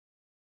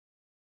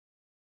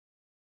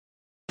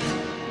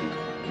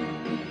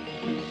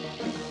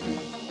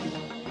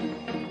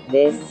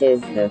This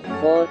is the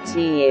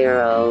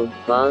 40-year-old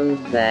Bond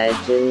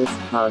Virgins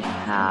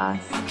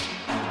podcast.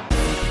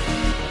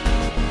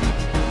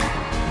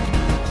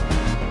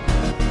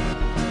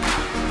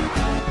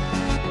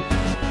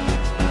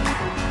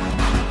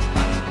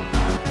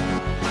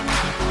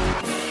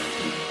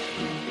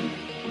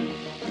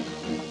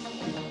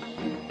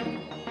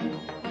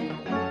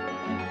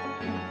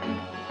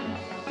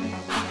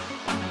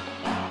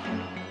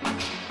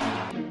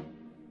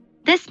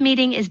 This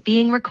meeting is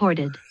being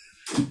recorded.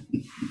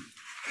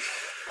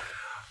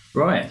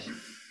 Right.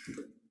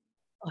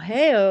 Oh,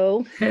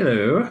 hey-o.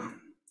 Hello.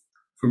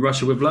 From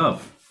Russia with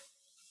Love.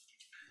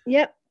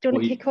 Yep. Do you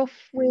want What to kick off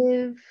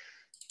with...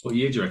 What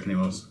year do you reckon it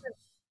was?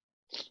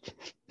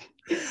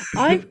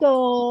 I'm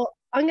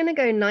going to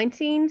go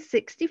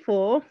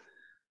 1964.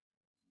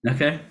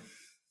 Okay.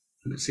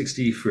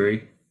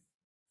 63.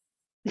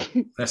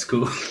 That's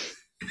cool.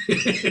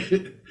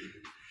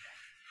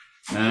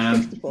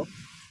 64.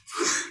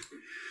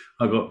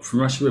 I got From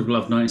Russia with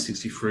Love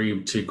 1963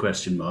 with 2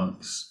 question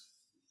marks.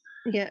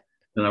 Yeah.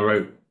 Then I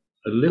wrote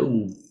a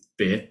little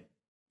bit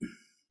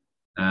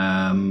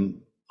of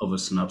a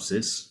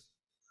synopsis,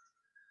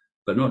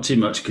 but not too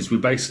much because we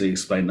basically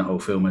explain the whole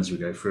film as we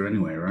go through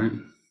anyway, right?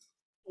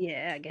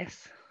 Yeah, I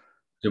guess.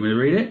 Do you want me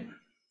to read it?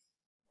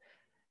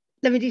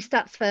 Let me do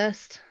stats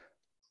first.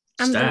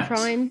 Amazon Stats.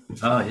 Prime.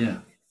 Oh,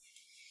 yeah.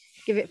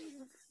 Give it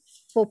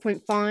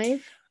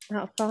 4.5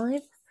 out of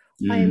 5.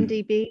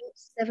 IMDb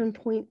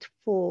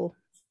 7.4.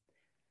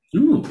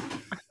 Ooh.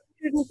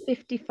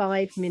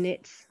 155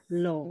 minutes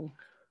long.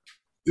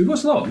 It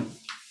was long.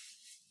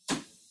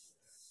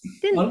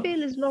 Didn't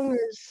feel as long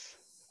as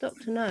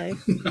Dr. No. I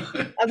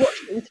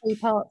watched it in 3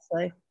 parts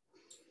though.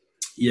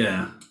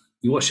 Yeah.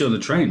 You watched it on the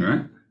train,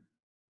 right?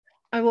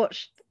 I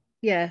watched,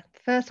 the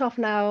first half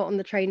an hour on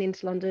the train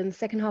into London, the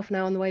second half an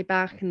hour on the way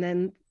back, and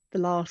then the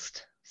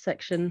last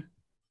section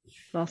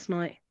last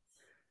night.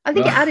 I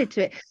think it added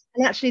to it.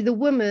 And actually, the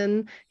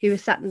woman who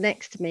was sat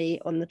next to me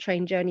on the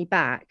train journey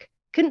back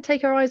couldn't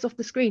take her eyes off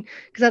the screen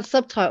because had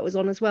subtitles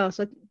on as well.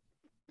 So I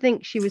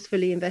think she was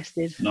fully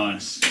invested.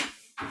 Nice.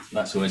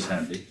 That's always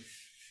handy.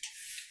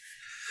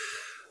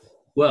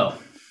 Well,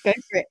 Go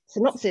for it.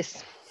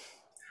 Synopsis.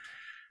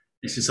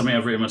 this is something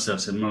I've written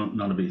myself, so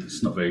none of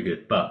it's not very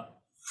good. But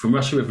From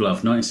Russia with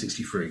Love,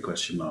 1963,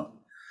 question mark.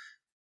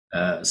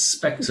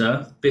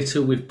 Spectre,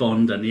 bitter with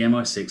Bond and the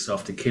MI6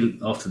 after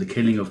the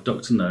killing of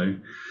Dr. No,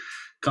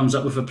 comes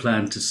up with a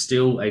plan to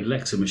steal a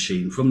Lecter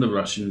machine from the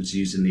Russians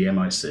using the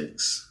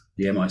MI6.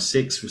 The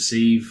MI6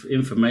 receive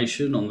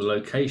information on the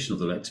location of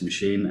the Lecter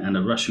machine and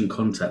a Russian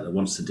contact that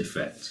wants to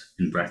defect,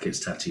 in brackets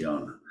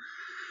Tatiana.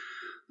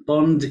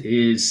 Bond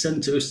is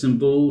sent to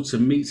Istanbul to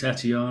meet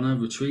Tatiana,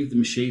 retrieve the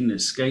machine and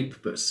escape,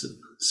 but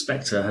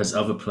Spectre has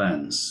other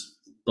plans.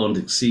 Bond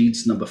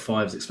exceeds number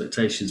 5's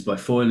expectations by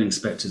foiling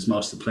Spectre's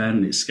master plan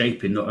and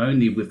escaping not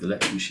only with the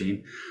Lecter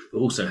machine, but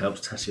also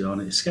helps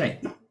Tatiana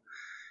escape.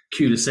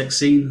 Cue the sex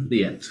scene,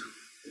 the end.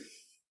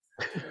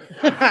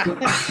 You did a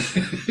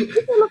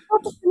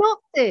proper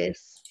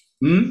synopsis.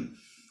 You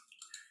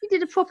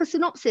did a proper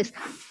synopsis.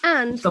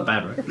 And It's not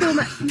bad, right? the film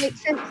actually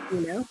makes sense to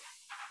me now.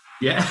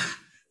 Yeah.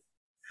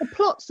 The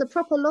plots are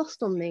proper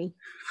lost on me.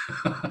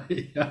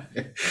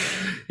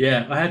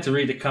 Yeah, I had to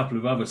read a couple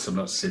of other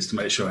synopses to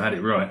make sure I had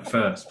it right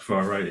first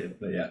before I wrote it,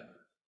 but yeah.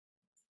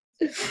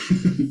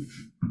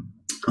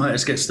 All right,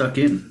 let's get stuck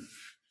in.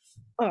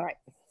 All right.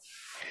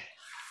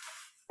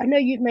 I know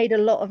you've made a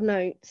lot of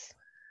notes,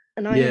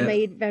 and I have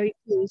made very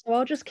few, so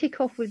I'll just kick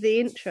off with the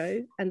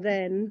intro and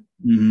then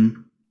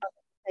I'll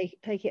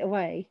take it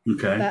away.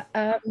 Okay. But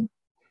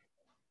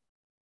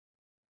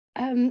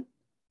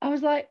I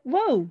was like,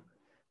 whoa,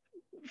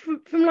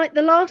 from like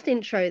the last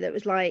intro that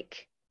was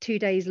like 2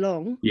 days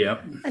long. Yeah.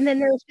 And then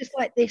there was just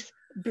like this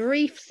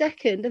brief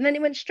second, and then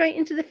it went straight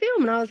into the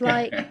film, and I was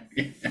like,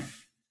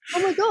 oh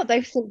my God,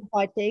 they've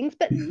simplified things.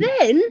 But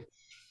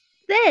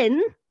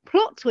then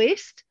plot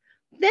twist.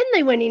 Then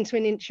they went into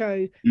an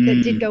intro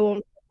that did go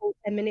on for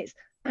 10 minutes,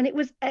 and it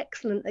was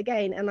excellent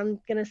again. And I'm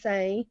going to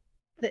say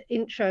that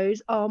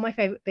intros are my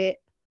favourite bit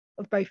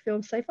of both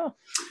films so far.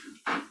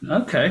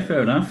 Okay,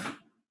 fair enough.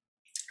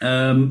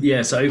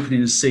 So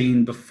opening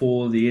scene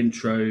before the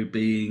intro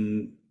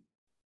being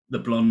the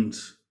blonde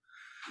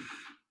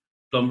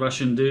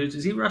Russian dude.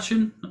 Is he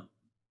Russian?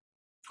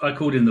 I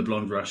called him the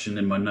blonde Russian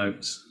in my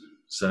notes,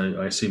 so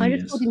I assume I he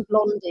just is. called him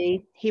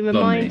Blondie. He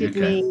reminded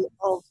me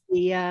of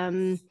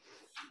the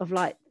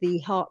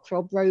the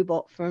heartthrob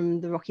robot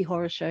from the Rocky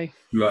Horror Show.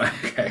 Right,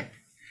 okay.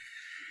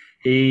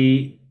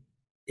 He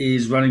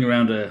is running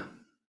around a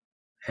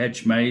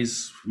hedge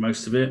maze for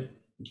most of it,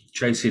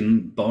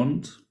 chasing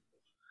Bond,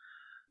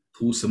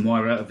 pulls some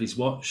wire out of his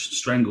watch,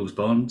 strangles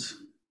Bond,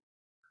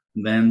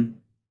 and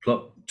then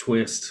plot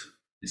twist,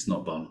 it's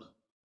not Bond.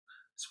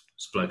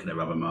 It's a bloke in a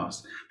rubber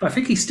mask. But I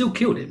think he still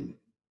killed him.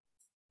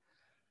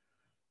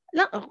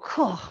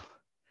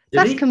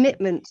 That's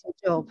commitment to the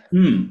job.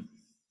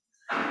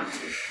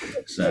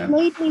 So It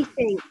made me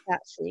think,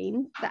 that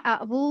scene, that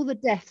out of all the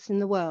deaths in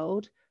the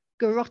world,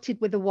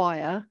 garroted with a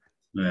wire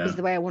is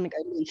the way I want to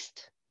go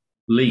least.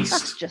 Least.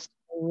 That's just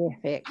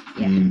horrific.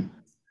 Yeah.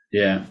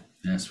 Yeah,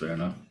 that's fair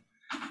enough.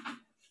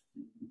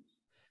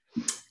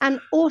 And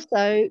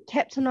also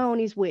kept an eye on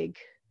his wig.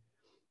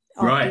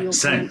 Right,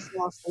 same.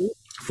 Last week.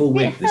 Full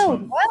wig. It This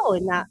held one. well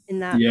in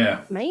that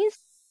Yeah. maze.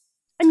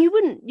 And you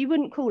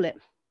wouldn't call it.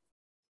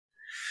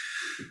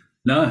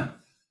 No,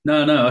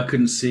 I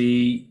couldn't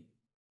see.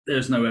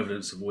 There's no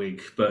evidence of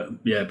wig, but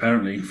yeah,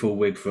 apparently full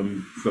wig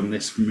from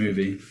this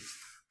movie.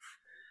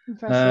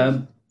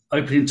 Impressive.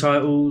 Opening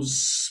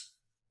titles,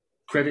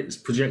 credits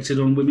projected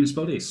on women's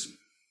bodies.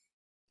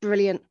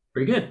 Brilliant.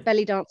 Pretty good.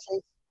 Belly dancing.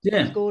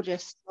 Yeah. It's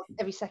gorgeous.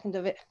 Every second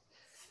of it.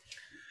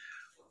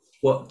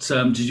 What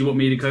did you want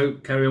me to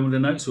carry on with the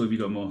notes, or have you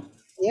got more?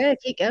 Yeah,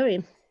 keep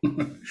going.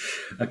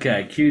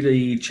 Okay, cue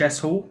the chess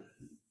hall,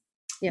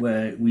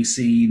 where we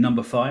see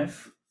number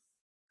 5.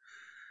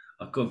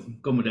 I've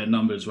gone with their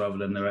numbers rather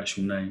than their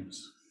actual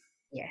names.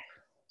 Yeah.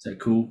 Is that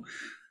cool?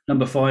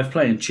 Number 5,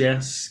 playing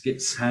chess,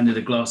 gets handed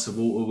a glass of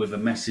water with a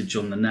message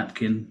on the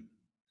napkin.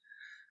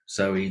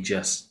 So he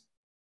just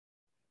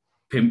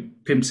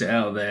pimps it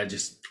out of there,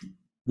 just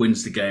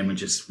wins the game and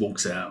just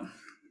walks out.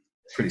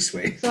 Pretty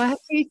sweet. So I have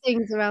 2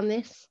 things around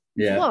this.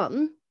 Yeah.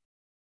 One,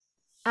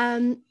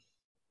 I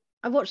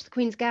watched The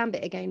Queen's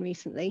Gambit again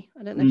recently.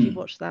 I don't know if you've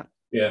watched that.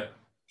 Yeah.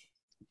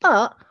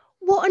 But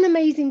what an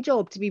amazing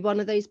job to be one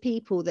of those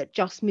people that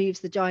just moves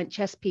the giant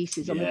chess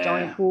pieces on a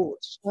giant board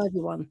to show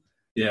everyone.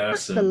 Yeah,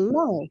 that's the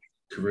life.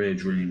 Career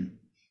dream.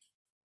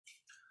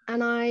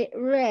 And I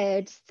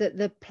read that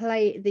the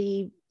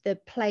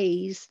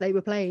plays they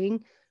were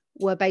playing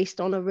were based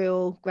on a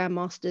real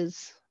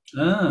Grandmasters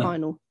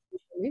final.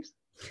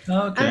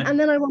 Oh, okay. And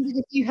then I wondered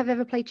if you have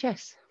ever played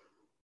chess.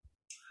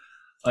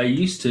 I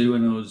used to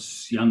when I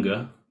was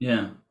younger.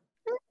 Yeah.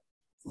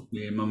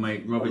 Yeah, my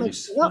mate Robert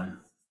used to play.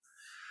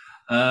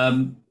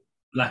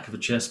 Lack of a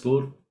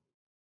chessboard.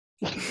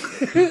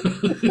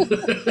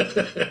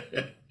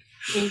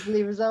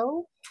 Easily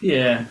resolved.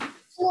 Yeah.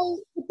 So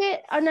the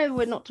bit, I know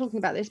we're not talking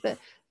about this, but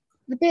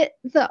the bit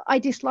that I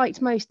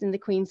disliked most in The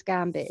Queen's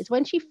Gambit is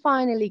when she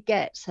finally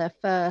gets her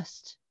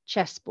first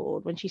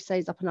chessboard, when she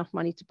saves up enough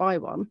money to buy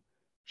one,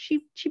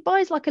 she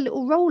buys like a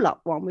little roll-up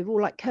one with all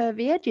like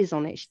curvy edges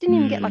on it. She didn't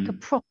even get like a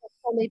proper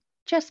solid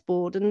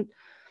chessboard, and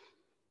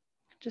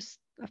just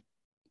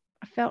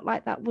I felt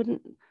like that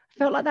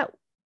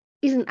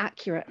isn't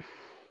accurate.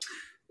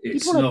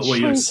 It's not what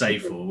you would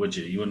save for, would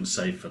you? You wouldn't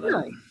save for that.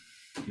 No.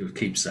 You would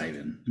keep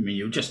saving. I mean,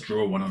 you'll just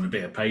draw one on a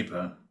bit of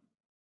paper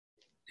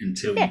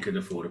until you could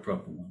afford a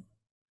proper one.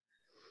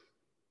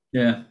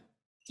 Yeah,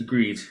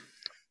 agreed.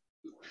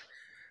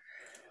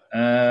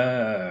 What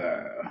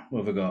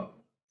have I got?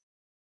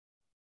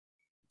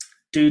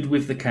 Dude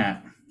with the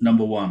cat,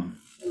 number 1.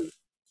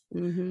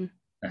 Mm-hmm.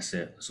 That's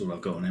it. That's all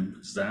I've got on him.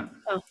 Is that?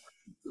 Oh,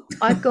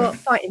 I've got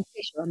Fighting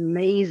Fish.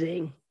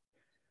 Amazing.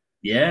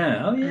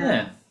 Yeah. Oh,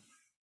 yeah.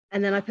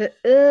 And then I put,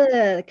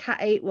 the cat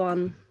ate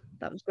one.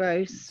 That was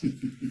gross.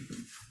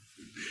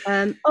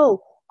 And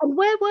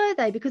where were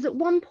they? Because at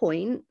one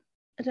point,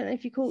 I don't know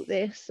if you caught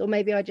this, or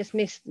maybe I just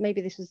missed,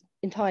 maybe this was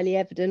entirely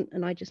evident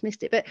and I just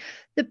missed it, but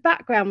the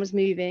background was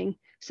moving.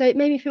 So it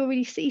made me feel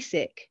really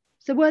seasick.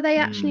 So were they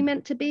actually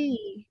meant to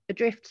be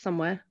adrift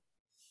somewhere?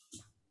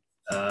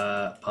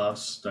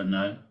 Pass. Don't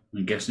know.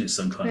 I'm guessing it's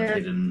some kind of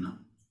hidden.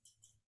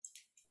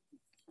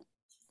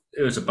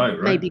 It was a boat,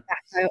 right? Maybe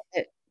back out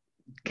at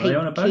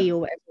Cape Key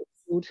or whatever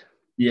it's called.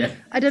 Yeah.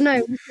 I don't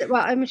know.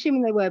 Well, I'm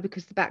assuming they were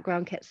because the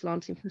background kept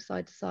slanting from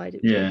side to side.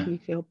 It was making me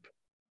feel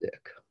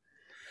sick.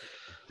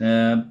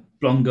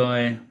 Blonde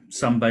guy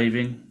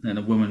sunbathing, and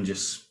a woman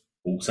just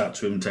walks up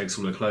to him and takes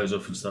all her clothes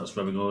off and starts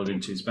rubbing oil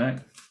into his back.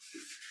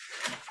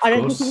 I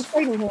don't think he was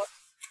training hard.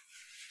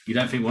 You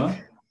don't think what?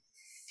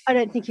 I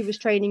don't think he was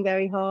training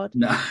very hard.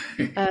 No.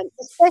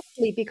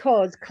 Especially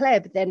because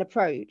Kleb then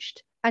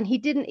approached and he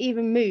didn't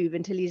even move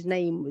until his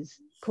name was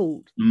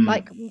called.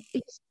 Like,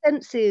 his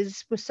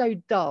senses were so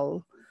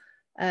dull.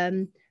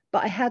 But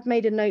I had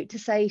made a note to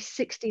say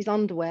 60s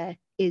underwear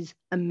is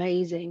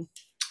amazing.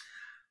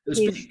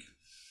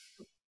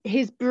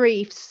 His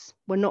briefs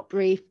were not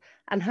brief,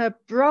 and her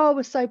bra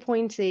was so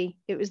pointy.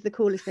 It was the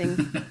coolest thing.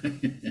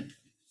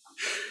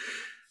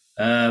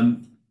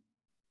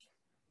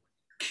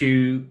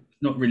 Cue,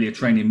 not really a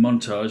training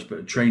montage, but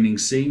a training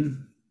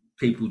scene.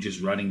 People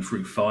just running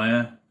through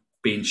fire,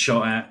 being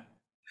shot at.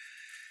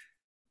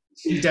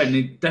 You don't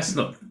need.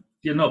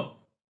 You're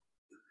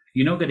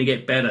not going to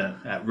get better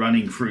at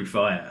running through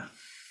fire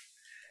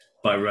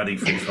by running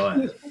through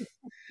fire.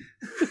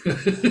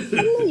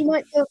 You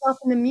might build up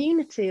an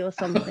immunity or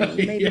something.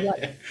 Maybe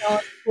like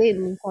dark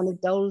skin kind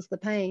of dulls the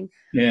pain.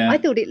 Yeah, I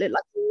thought it looked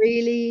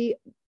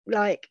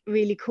like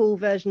really cool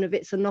version of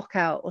It's a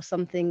Knockout or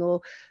something,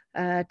 or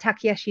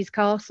Takeshi's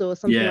Castle or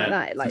something like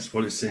that. Like, that's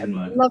what it seemed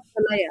like. I love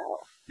the layout.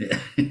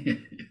 Yeah.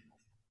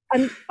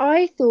 And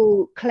I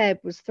thought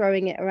Kleb was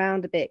throwing it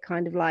around a bit,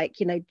 kind of like,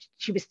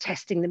 she was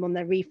testing them on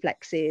their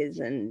reflexes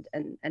and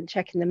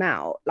checking them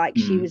out, like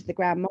she was the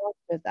grandmaster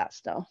of that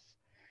stuff.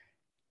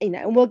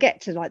 And we'll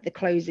get to like the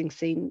closing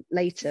scene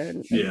later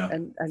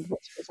and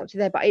what's up to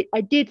there. But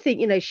I did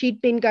think,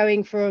 she'd been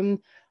going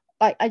from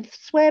like, I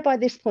swear by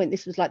this point,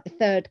 this was like the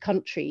third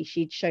country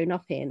she'd shown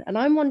up in. And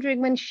I'm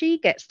wondering when she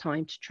gets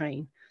time to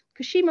train,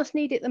 because she must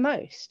need it the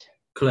most.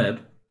 Kleb?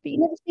 But you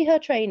never see her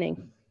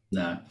training.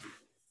 No,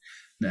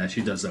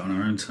 she does that on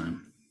her own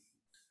time.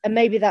 And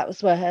maybe that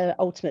was where her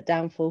ultimate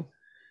downfall.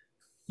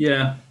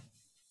 Yeah.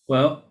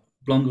 Well,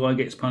 blonde guy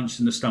gets punched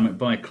in the stomach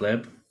by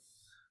Kleb.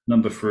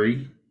 Number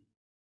 3,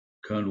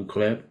 Colonel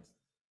Kleb.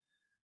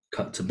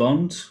 Cut to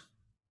Bond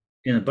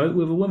in a boat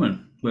with a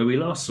woman, where we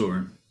last saw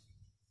him.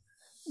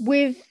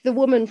 With the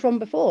woman from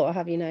before,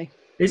 have you know?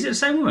 Is it the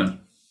same woman?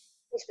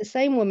 It's the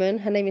same woman.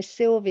 Her name is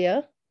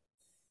Sylvia.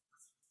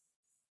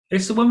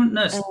 It's the woman.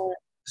 No,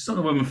 it's not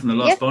the woman from the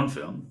last Bond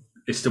film.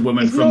 It's the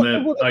woman from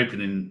the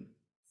opening.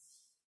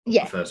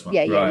 Yeah, the first one.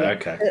 Yeah.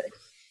 Okay.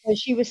 So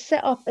she was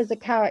set up as a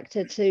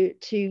character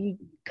to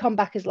come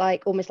back as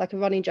like almost like a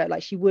running joke,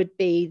 like she would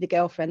be the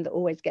girlfriend that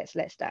always gets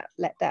let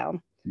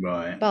down.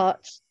 Right.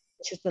 But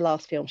this is the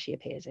last film she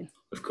appears in.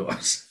 Of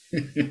course.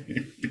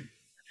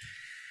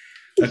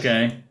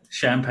 Okay.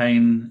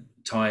 Champagne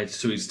tied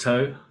to his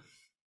toe.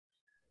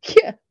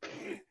 Yeah.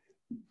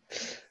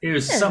 It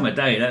was a summer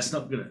day. That's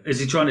not good. Is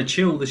he trying to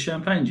chill the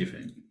champagne, do you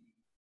think?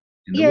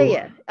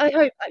 Yeah. I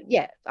hope.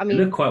 Yeah. I mean,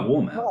 it looked quite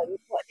warm out. What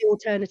are the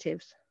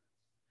alternatives?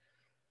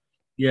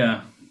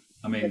 Yeah.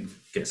 I mean,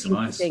 get some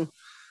ice.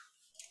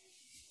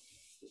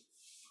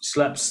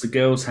 Slaps the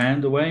girl's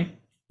hand away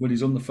when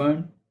he's on the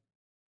phone.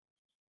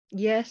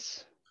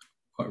 Yes.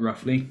 Quite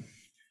roughly.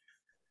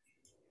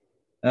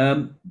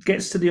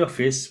 Gets to the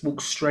office,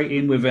 walks straight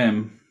in with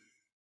M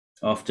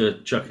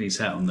after chucking his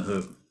hat on the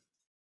hook.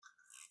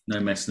 No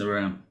messing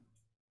around.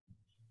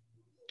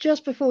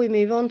 Just before we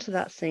move on to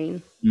that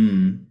scene,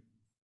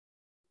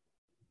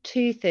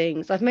 2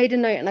 things. I've made a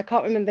note and I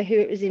can't remember who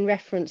it was in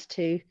reference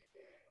to,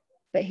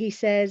 but he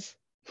says,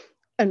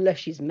 unless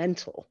she's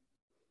mental.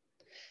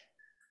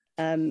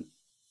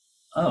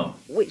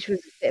 Which was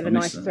a bit of a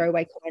nice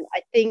throwaway comment.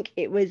 I think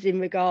it was in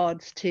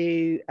regards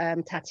to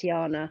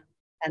Tatiana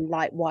and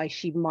like why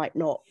she might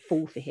not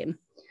fall for him.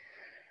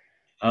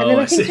 And then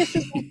I think just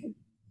as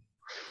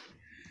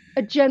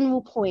a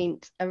general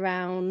point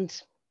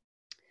around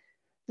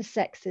the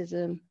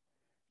sexism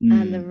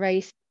and the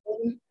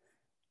racism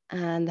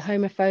and the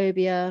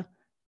homophobia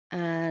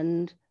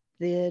and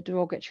the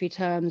derogatory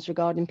terms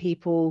regarding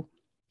people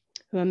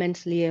who are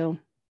mentally ill.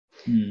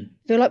 I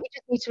feel like we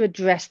just need to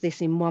address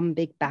this in one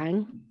big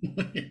bang.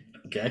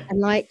 Okay. And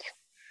like,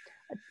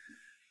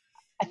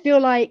 I feel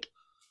like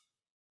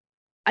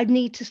I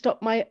need to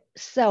stop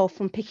myself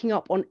from picking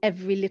up on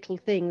every little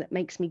thing that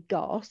makes me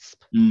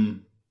gasp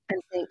and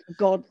think,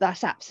 God,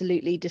 that's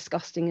absolutely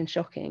disgusting and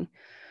shocking.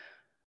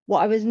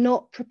 What I was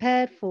not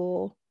prepared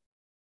for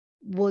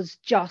was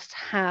just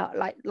how,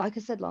 like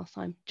I said last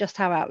time, just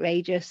how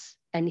outrageous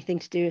anything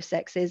to do with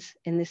sex is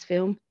in this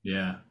film.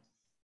 Yeah.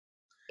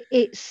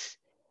 It's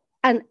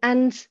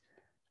and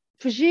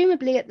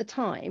presumably at the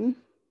time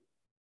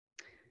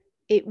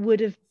it would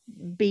have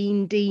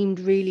been deemed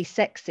really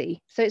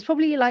sexy, so it's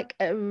probably like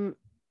a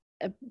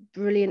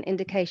brilliant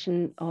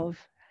indication of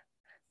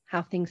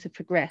how things have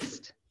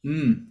progressed.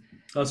 I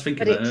was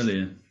thinking that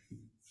earlier.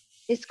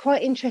 It's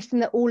quite interesting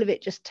that all of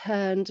it just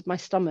turned my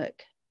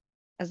stomach,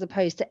 as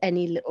opposed to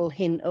any little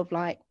hint of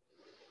like,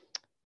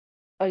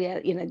 oh yeah,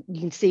 you know,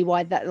 you can see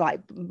why that, like,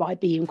 by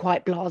being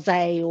quite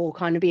blasé or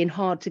kind of being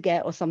hard to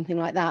get or something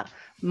like that,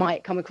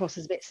 might come across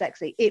as a bit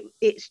sexy.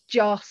 It's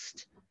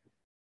just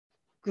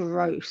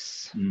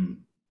gross.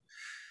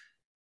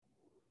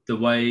 The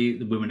way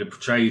the women are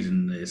portrayed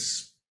in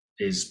this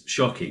is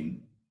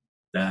shocking.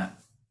 That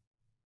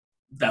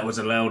was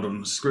allowed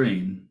on the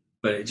screen,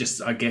 but it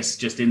just, I guess,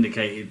 just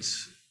indicated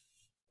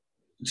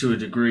to a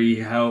degree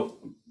how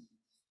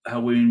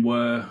women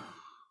were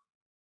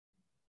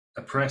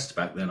oppressed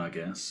back then, I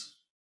guess,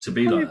 to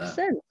be like that.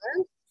 Man.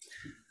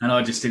 And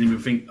I just didn't even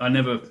think, I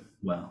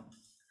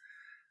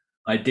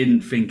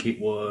didn't think it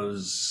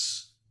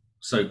was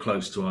so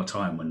close to our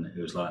time when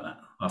it was like that.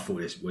 I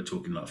thought we're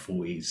talking like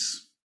 40s,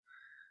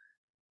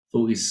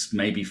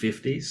 maybe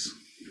 50s.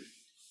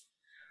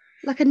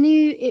 Like, I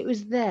knew it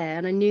was there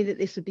and I knew that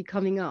this would be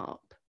coming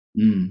up.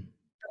 But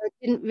I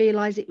didn't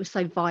realise it was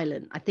so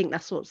violent. I think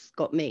that's what's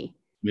got me.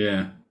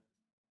 Yeah.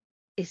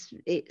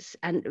 It's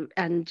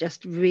and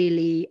just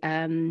really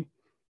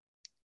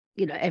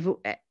you know,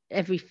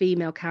 every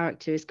female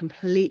character is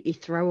completely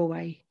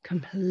throwaway.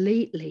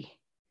 Completely.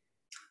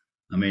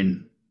 I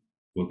mean,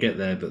 we'll get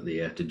there, but the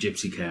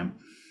gypsy camp.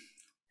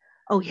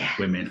 Oh yeah.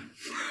 Women.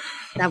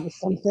 That was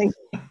something.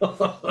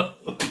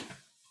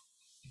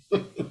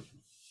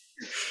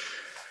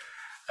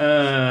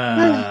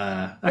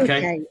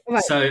 Okay.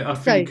 Right. So I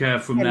think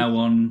from now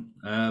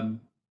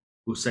on,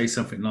 we'll say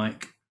something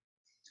like,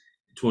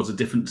 it was a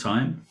different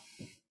time.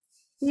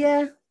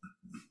 Yeah.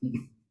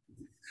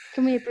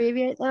 Can we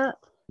abbreviate that?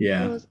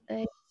 Yeah. It was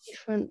a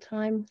different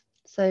time.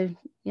 So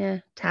yeah,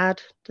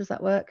 TAD. Does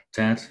that work?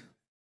 TAD.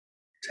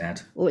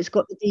 Or it's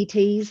got the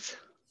DTs.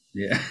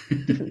 Yeah.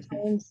 Different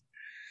times.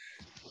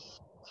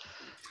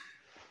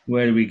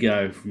 Where do we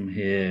go from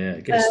here?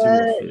 I guess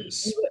the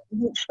office.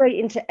 Walk straight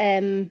into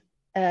M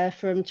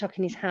from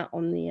chucking his hat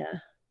on the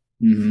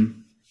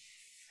Mm-hmm.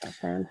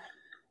 fan.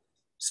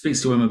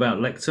 Speaks to him about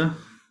Lecter,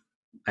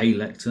 a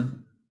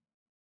Lecter,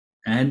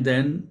 and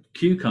then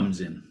Q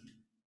comes in.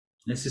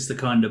 This is the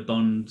kind of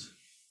Bond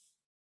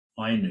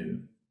I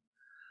knew,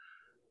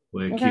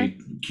 where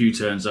Q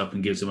turns up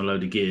and gives him a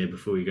load of gear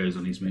before he goes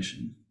on his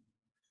mission,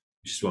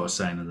 which is what I was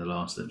saying in the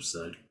last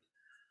episode.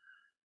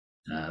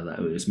 That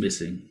was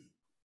missing.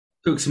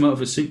 Hooks him up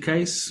with a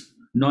suitcase.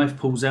 Knife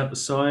pulls out the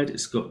side.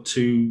 It's got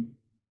 2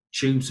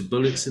 tubes of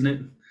bullets in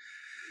it.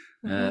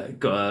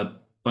 Got a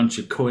bunch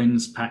of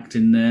coins packed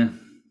in there,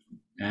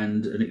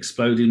 and an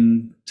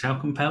exploding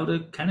talcum powder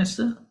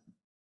canister.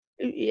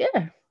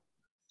 Yeah.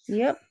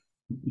 Yep.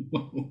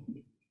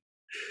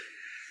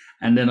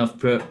 And then I've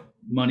put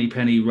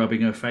Moneypenny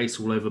rubbing her face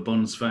all over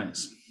Bond's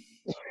face.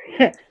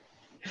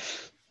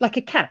 Like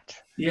a cat.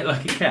 Yeah,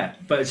 like a cat.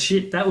 But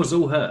shit, that was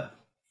all her.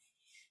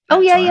 Oh,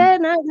 yeah, time. yeah.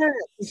 No.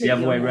 It's the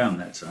other way around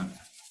that time.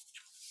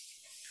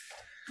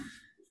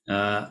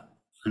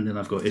 And then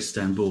I've got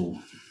Istanbul.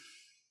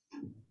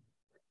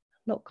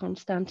 Not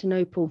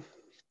Constantinople.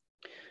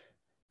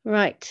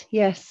 Right,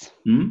 yes.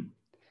 Hmm?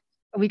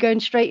 Are we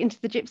going straight into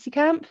the gypsy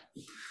camp?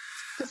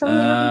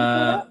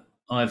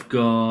 I've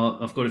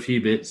got a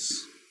few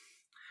bits.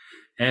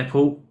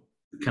 Airport.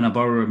 Can I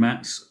borrow a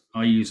match?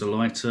 I use a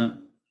lighter.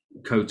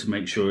 Code to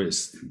make sure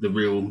it's the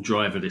real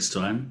driver this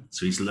time.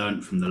 So he's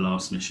learnt from the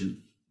last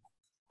mission.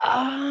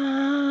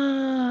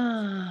 Ah.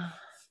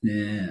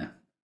 Yeah.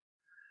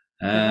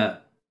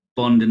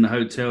 Bond in the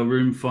hotel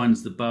room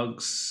finds the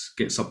bugs,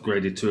 gets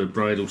upgraded to a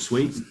bridal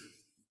suite.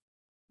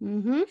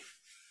 Mm-hmm.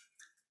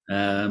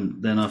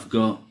 Then I've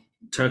got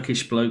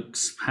Turkish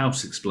bloke's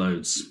house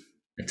explodes,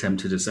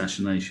 attempted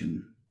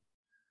assassination.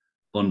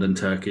 Bond and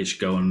Turkish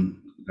go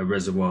on a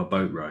reservoir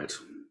boat ride.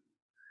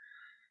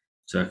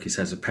 Turkish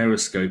has a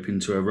periscope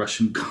into a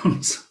Russian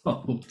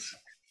console.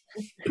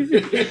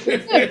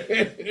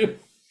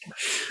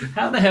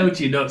 How the hell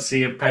do you not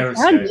see a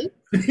periscope?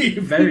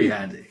 Very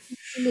handy.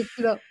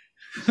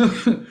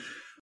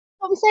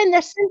 I'm saying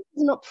their senses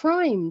are not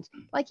primed.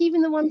 Like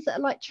even the ones that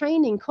are like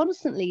training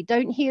constantly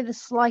don't hear the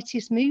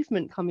slightest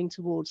movement coming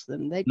towards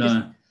them. They just,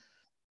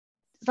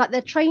 it's like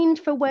they're trained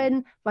for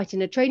when, right,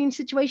 in a training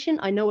situation,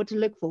 I know what to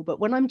look for. But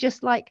when I'm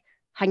just like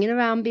hanging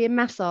around being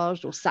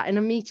massaged or sat in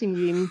a meeting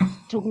room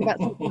talking about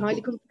something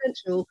highly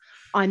confidential,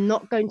 I'm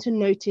not going to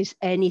notice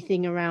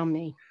anything around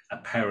me. A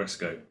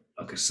periscope,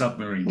 like a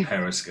submarine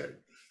periscope.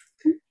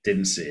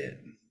 Didn't see it.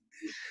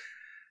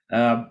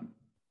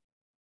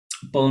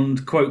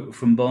 Bond, quote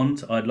from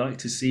Bond, I'd like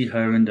to see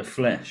her in the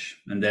flesh.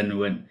 And then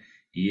went,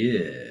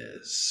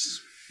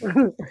 yes.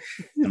 And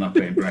I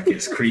put in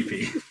brackets,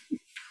 creepy.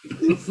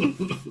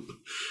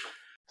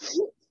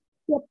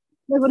 Yep.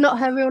 They were not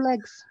her real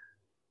legs.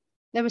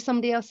 They were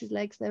somebody else's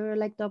legs. They were a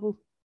leg double.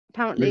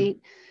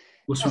 Apparently,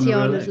 what's wrong with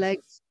her legs?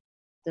 legs.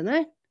 Don't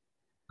know.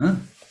 Huh?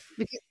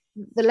 Because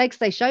the legs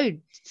they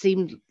showed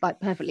seemed like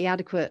perfectly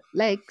adequate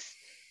legs.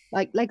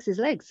 Like legs is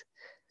legs.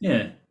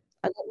 Yeah.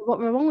 I don't know what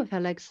were wrong with her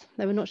legs.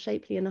 They were not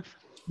shapely enough.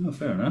 Oh,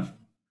 fair enough.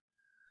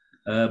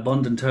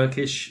 Bond and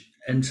Turkish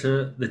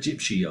enter the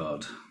gypsy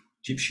yard.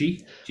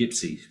 Gypsy?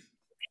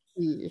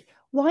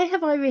 Why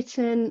have I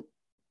written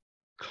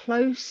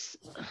close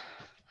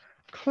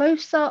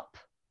up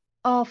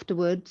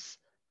afterwards,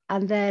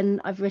 and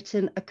then I've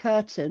written a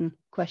curtain ?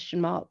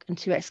 And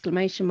 2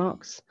 exclamation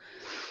marks.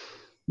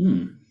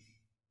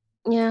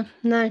 Yeah,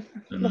 no,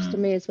 lost to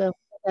me as well.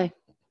 Okay.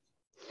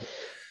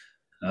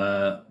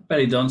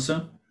 Belly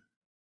dancer.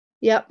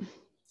 Yep.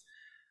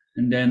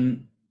 And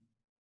then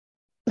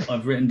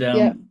I've written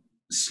down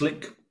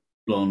slick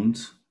blonde,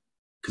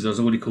 because I was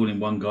already calling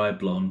one guy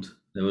blonde.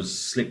 There was a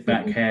slick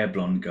back hair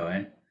blonde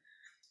guy,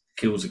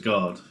 kills a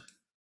guard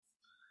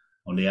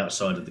on the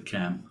outside of the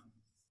camp.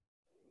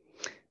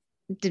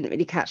 Didn't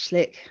really catch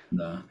Slick.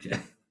 No, yeah.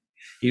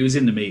 He was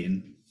in the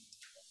meeting.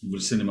 Would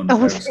have seen him on the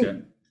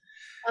periscope.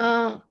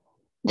 I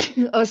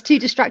was too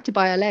distracted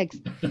by her legs.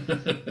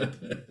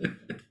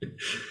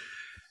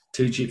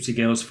 2 gypsy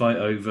girls fight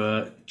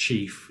over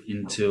Chief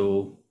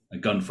until a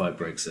gunfight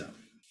breaks out.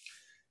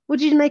 What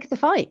did you make of the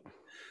fight?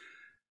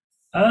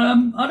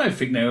 I don't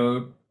think they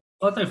were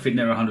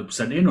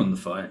 100% in on the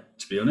fight,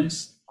 to be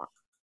honest.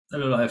 They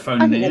look like they're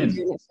phoning it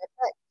in.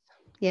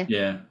 Yeah.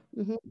 Yeah.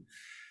 Mm-hmm.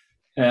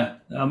 Yeah.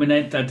 I mean,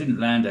 they didn't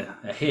land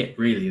a hit,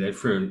 really. They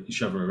threw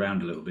each other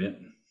around a little bit.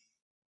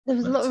 There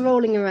was a lot of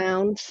rolling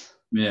around.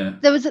 Yeah.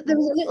 There was a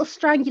little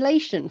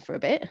strangulation for a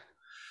bit.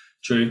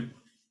 True.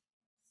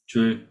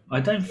 I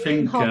don't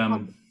think. I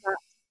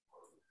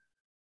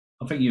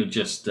think you're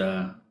just.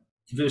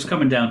 If it was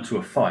coming down to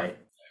a fight,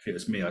 if it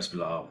was me, I'd be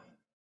like, "Oh,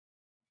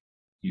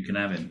 you can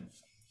have him."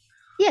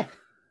 Yeah.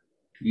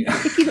 Yeah.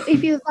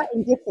 If you're that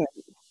indifferent,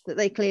 that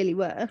they clearly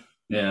were.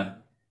 Yeah.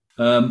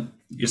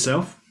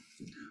 Yourself?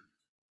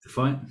 The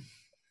fight?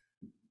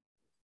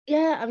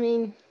 Yeah, I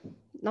mean,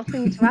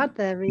 nothing to add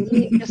there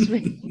really. It just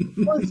really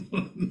was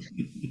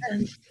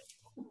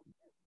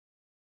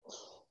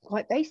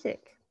quite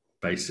basic.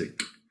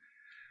 Basic.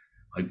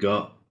 Have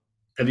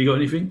you got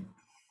anything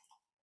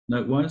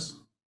note-wise?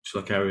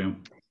 Shall I carry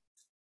on?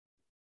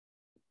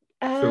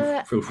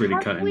 Feel free to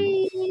cut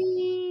in.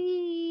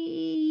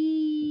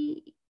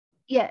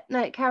 Yeah,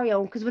 no, carry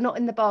on, because we're not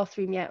in the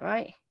bathroom yet,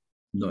 right?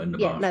 Not in the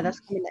Yeah, bathroom. no, that's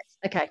coming next.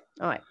 Okay,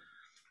 all right.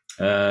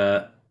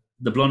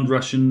 The blonde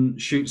Russian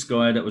shoots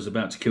guy that was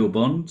about to kill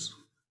Bond.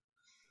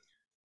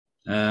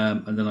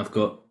 And then I've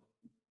got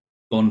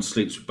Bond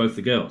sleeps with both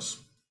the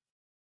girls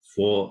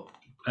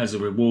as a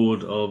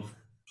reward of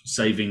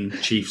saving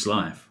Chief's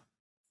life.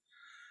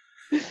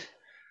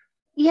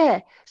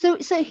 Yeah, so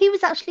he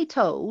was actually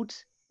told,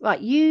 right,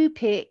 you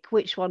pick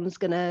which one's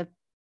gonna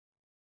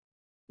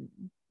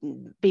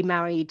be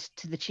married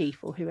to the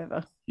chief or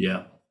whoever.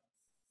 Yeah.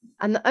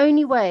 And the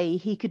only way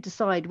he could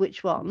decide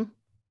which one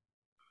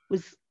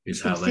was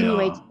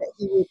insinuated that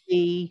he would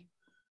be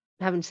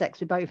having sex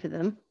with both of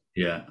them.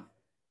 Yeah.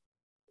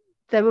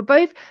 They were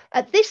both,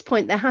 at this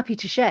point, they're happy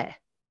to share.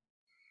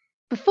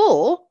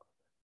 Before,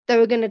 they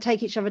were going to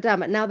take each other down,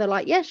 but now they're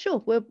like, yeah,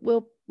 sure,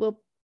 we'll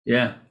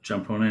yeah,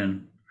 jump on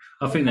in.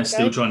 I think they're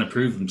still trying to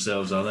prove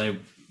themselves, are they?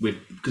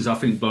 Because I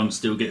think Bond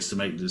still gets to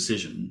make the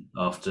decision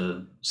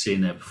after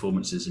seeing their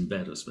performances in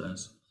bed, I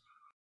suppose.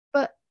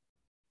 But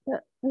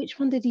which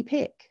one did he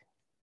pick?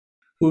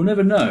 We'll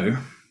never know.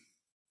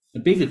 The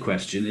bigger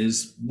question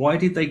is, why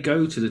did they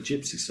go to the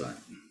gypsy site?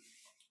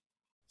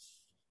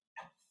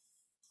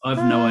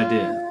 I've no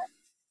idea.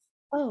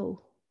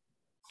 Oh,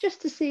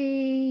 just to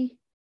see,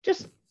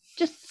 just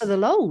for the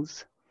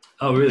lols.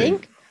 Oh, really? I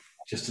think.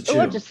 Just to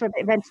chill. Or just for a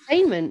bit of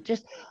entertainment.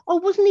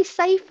 Wasn't he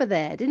safer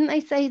there? Didn't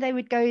they say they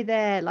would go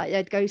there, like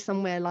they'd go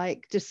somewhere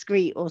like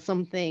discreet or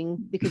something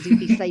because he'd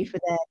be safer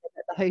there than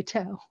at the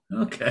hotel?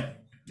 Okay.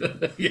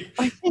 Yeah.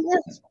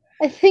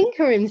 I think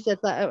Karim said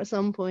that at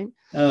some point.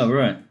 Oh,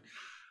 right.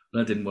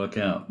 That didn't work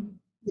out.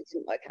 It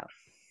didn't work out.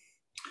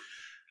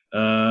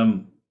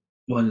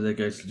 Why did they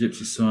go to the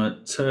gypsy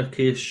site?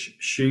 Turkish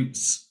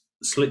shoots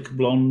slick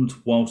blonde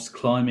whilst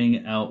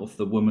climbing out of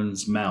the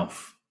woman's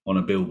mouth on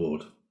a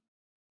billboard.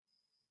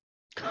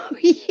 Oh,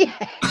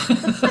 yeah.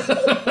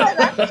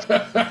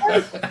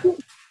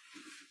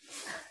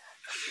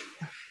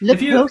 Look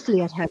closely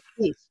at her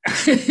face.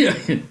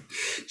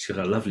 She's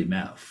got a lovely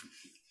mouth.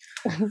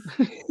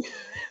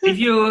 If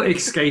you're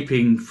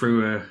escaping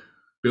through a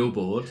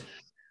billboard,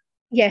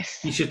 yes,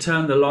 you should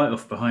turn the light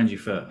off behind you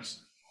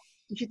first.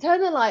 You should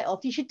turn the light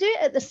off. You should do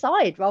it at the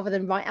side rather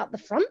than right out the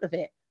front of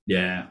it.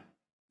 Yeah,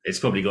 it's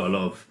probably got a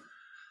lot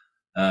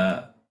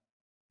of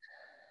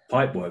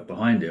pipe work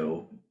behind it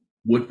or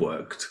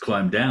woodwork to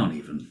climb down.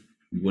 Even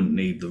you wouldn't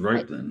need the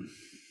rope then.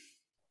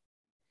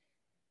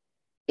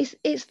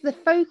 It's the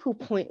focal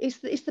point. It's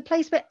the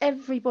place where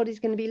everybody's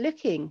going to be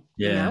looking.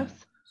 Yeah,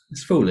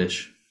 it's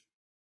foolish.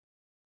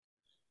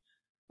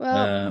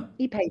 Well,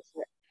 he paid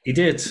for it. He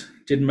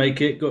didn't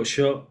make it. Got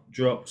shot,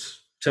 dropped.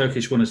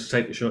 Turkish wanted to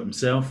take the shot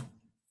himself.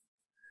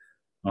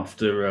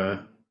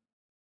 After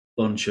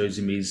Bond shows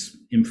him his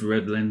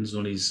infrared lens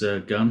on his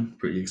gun.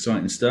 Pretty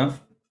exciting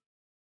stuff.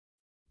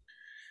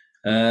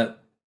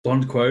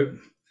 Bond quote,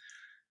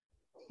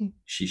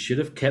 "She should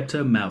have kept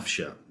her mouth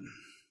shut."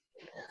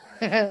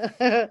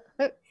 I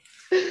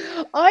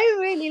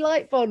really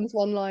like Bond's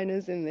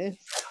one-liners in this.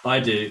 I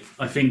do.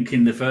 I think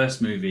in the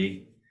first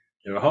movie,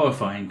 they were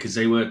horrifying because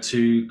they were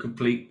two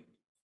complete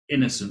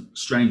innocent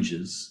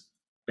strangers.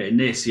 But in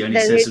this, he only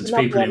says it to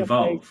people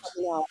involved.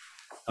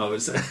 Oh,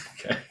 is that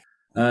okay?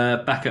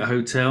 Back at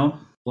hotel,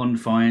 Bond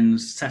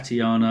finds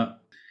Tatiana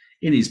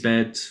in his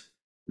bed,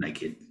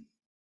 naked.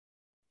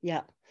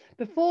 Yeah.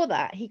 Before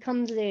that, he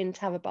comes in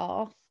to have a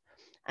bath,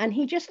 and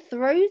he just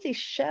throws his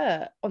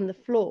shirt on the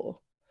floor.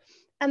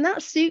 And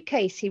that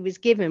suitcase he was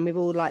given with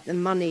all like the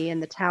money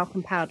and the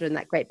talcum powder and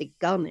that great big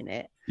gun in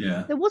it,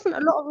 there wasn't a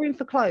lot of room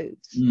for clothes.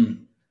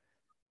 Mm.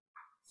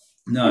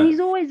 No. And he's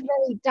always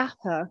very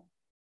dapper.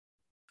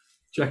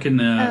 Do you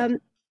reckon?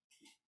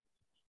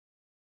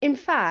 In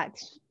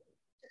fact,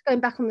 going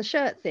back on the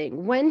shirt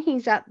thing, when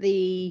he's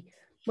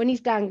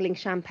dangling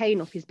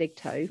champagne off his big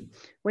toe,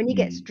 when he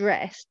gets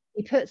dressed,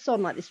 he puts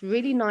on like this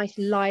really nice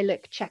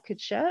lilac checkered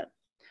shirt.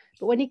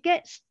 But when he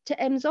gets to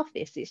M's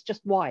office, it's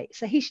just white.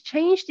 So he's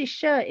changed his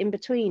shirt in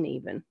between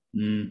even.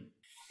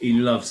 He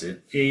loves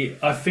it.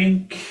 I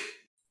think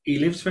he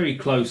lives very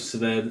close to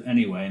there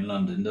anyway in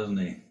London, doesn't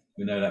he?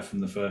 We know that from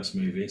the first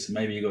movie. So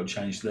maybe he got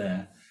changed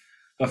there.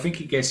 But I think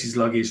he gets his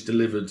luggage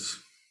delivered.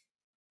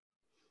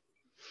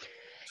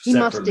 He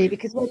must do,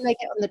 because when they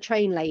get on the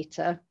train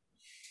later,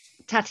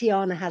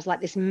 Tatiana has like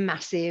this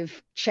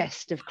massive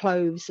chest of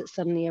clothes that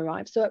suddenly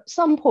arrive. So at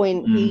some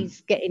point,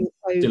 he's getting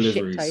clothes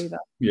shipped over.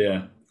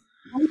 Yeah.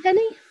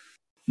 Moneypenny?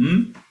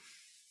 You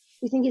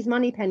think his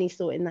Moneypenny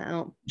sorting that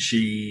out?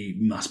 She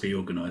must be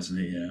organising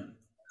it, yeah.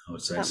 I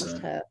would say that so.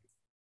 Must hurt.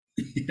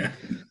 Yeah.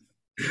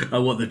 I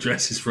want the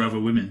dresses for other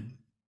women.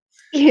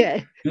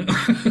 Yeah. Yeah,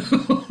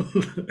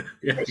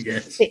 I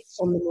guess. Fits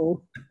on them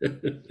all.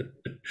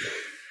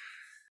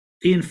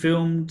 Ian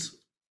filmed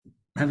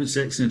having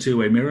sex in a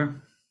two-way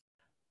mirror.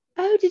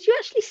 Oh, did you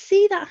actually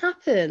see that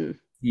happen?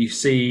 You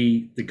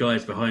see the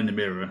guys behind the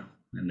mirror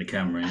and the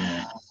camera,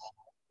 yeah.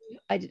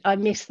 I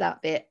missed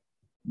that bit.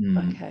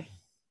 Okay.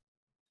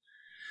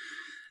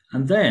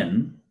 And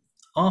then,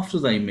 after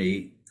they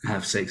meet,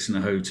 have sex in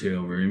a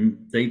hotel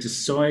room, they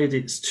decide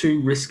it's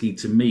too risky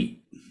to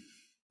meet.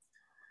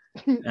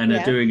 And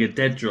are doing a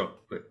dead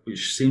drop,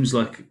 which seems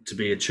like to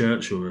be a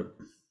church or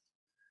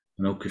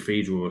an old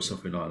cathedral or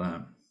something like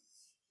that.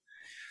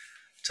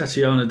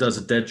 Tatiana does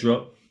a dead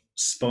drop.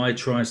 Spy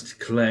tries to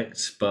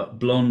collect, but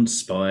blonde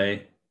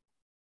Spy,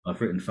 I've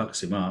written,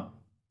 fucks him up.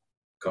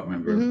 Can't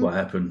remember what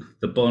happened.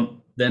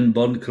 Then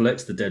Bond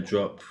collects the dead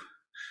drop,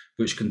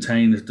 which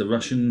contained the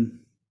Russian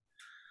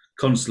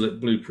consulate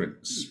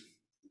blueprints.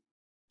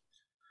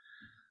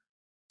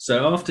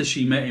 So after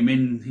she met him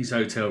in his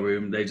hotel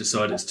room, they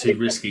decide it's too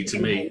risky to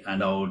meet,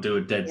 and I'll do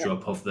a dead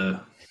drop of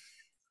the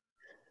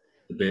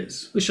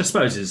bits, which I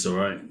suppose is all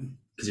right,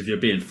 because if you're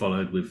being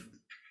followed with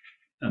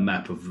a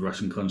map of the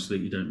Russian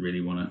consulate, you don't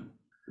really want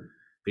to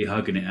be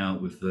hugging it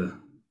out with the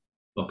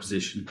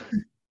opposition.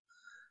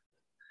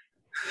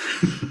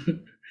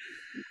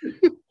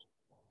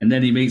 And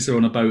then he meets her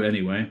on a boat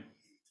anyway.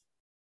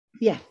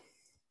 Yeah.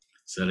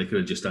 So they could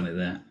have just done it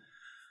there.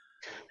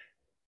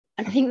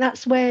 And I think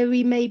that's where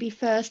we maybe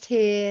first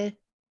hear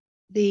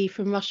the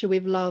From Russia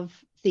with Love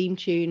theme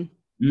tune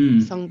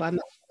sung by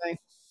Metro.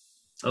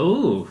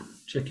 Oh,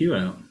 check you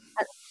out.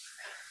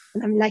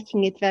 And I'm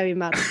liking it very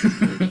much.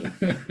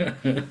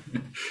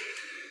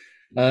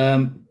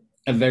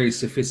 A very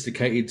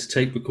sophisticated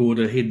tape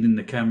recorder hidden in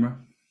the camera.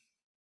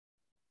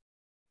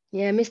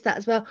 Yeah, I missed that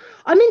as well.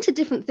 I'm into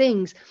different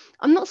things.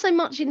 I'm not so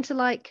much into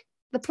like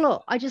the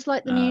plot. I just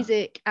like the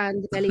music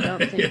and the belly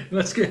dancing. Yeah,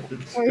 that's good.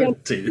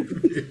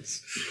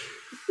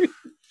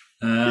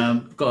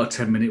 Got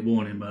a 10-minute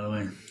warning, by the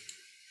way.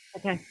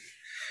 Okay.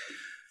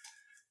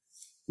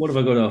 What have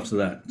I got after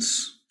that?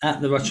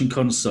 At the Russian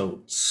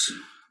consulate,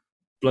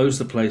 blows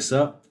the place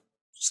up,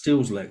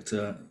 steals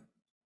Lecter.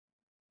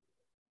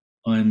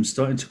 I'm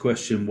starting to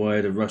question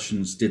why the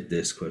Russians did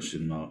this, ?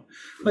 Oh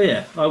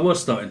yeah, I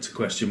was starting to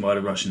question why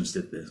the Russians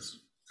did this.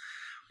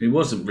 It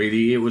wasn't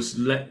really, it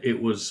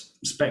was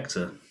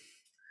Spectre.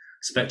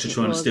 Spectre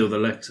trying to steal the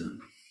Lecter.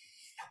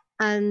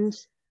 And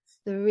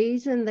the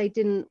reason they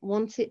didn't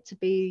want it to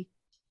be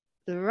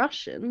the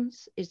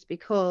Russians is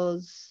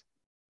because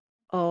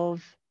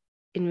of,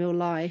 in real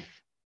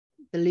life,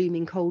 the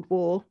looming Cold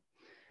War.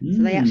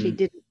 So they actually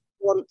didn't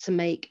want to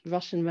make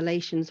Russian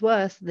relations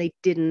worse. They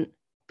didn't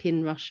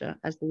pin Russia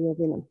as the real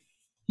villain.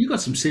 You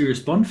got some serious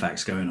Bond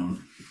facts going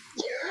on.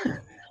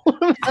 What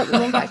about the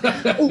Bond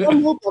fact?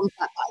 One more Bond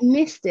fact. I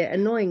missed it,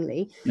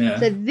 annoyingly. Yeah.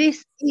 So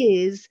this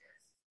is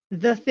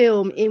the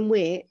film in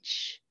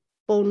which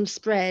Bond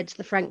spreads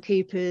the Frank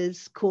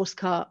Cooper's coarse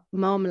cut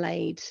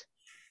marmalade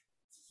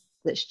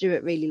that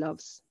Stuart really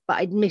loves. But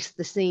I'd missed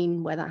the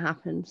scene where that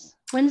happens.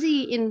 When's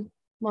he eating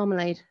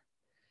marmalade?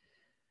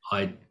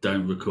 I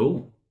don't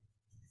recall.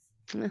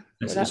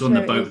 It's Well, on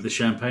the boat with the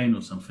champagne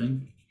or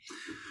something.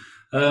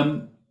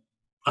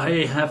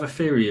 I have a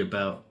theory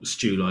about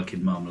Stu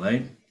liking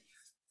marmalade.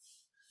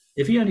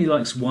 If he only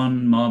likes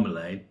one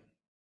marmalade,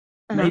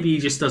 maybe he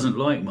just doesn't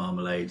like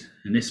marmalade,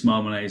 and this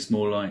marmalade is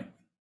more like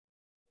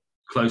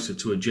closer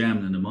to a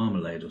jam than a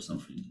marmalade or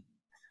something.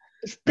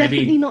 It's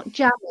definitely not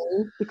jammy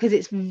because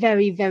it's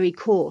very, very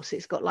coarse.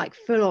 It's got like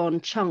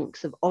full-on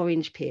chunks of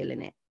orange peel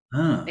in it.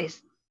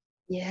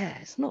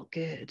 It's not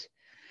good.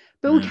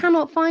 But we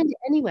cannot find it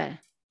anywhere.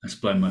 That's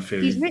blown my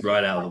theory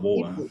right out of the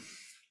water.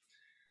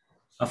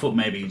 I thought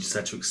maybe he just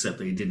had to accept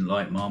that he didn't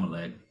like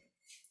marmalade.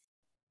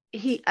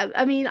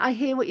 I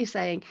hear what you're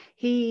saying.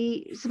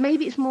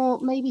 Maybe he's more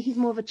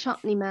of a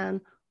chutney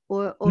man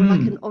or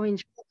like an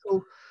orange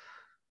pickle.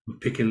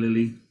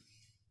 Piccalilli.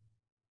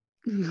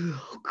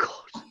 Oh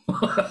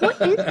God.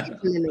 What is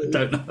piccalilli? I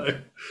don't know.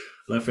 I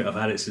don't think I've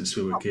had it since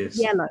we were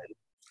kids. Yellow.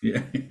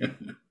 Yeah.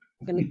 I'm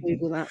going to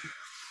Google that.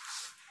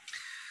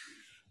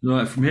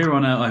 Right, from here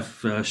on out,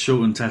 I've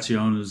shortened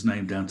Tatiana's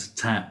name down to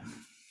Tat.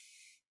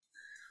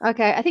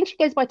 Okay, I think she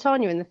goes by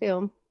Tanya in the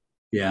film.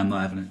 Yeah, I'm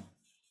not having it.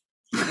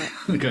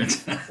 I'm going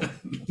to.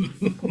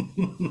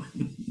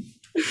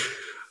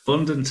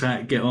 Bond and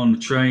Tat get on the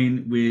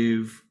train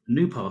with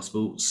new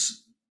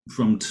passports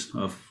from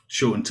I've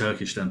shortened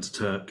Turkish down to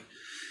Turk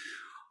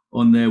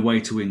on their way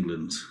to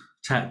England.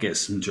 Tat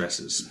gets some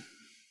dresses.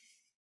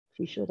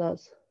 She sure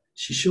does.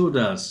 She sure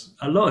does.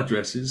 A lot of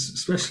dresses,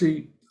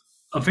 especially.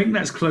 I think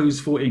that's clothes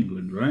for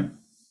England, right?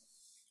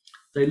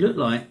 They look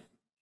like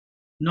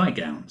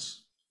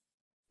nightgowns.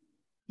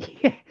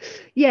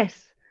 Yes.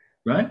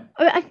 Right?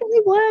 I think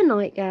they were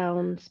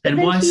nightgowns.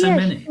 And why so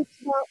many?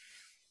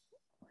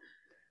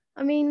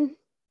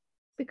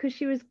 Because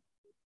she was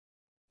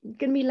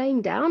going to be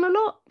laying down a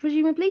lot,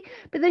 presumably.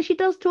 But then she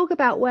does talk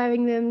about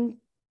wearing them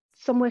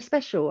somewhere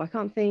special. I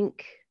can't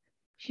think.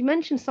 She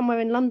mentioned somewhere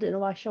in London,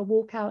 or I shall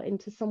walk out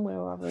into somewhere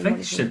or other. I think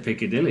she said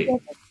Piccadilly. Yeah.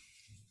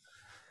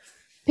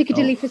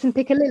 Piccadilly for some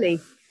Piccalilli.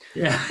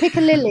 Yeah.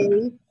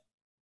 Piccalilli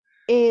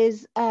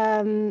is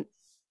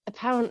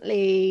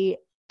apparently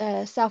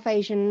South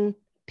Asian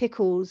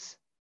pickles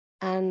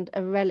and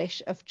a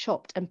relish of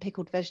chopped and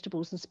pickled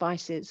vegetables and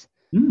spices.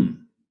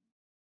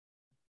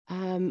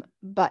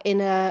 But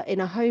in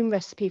a home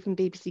recipe from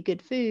BBC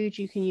Good Food,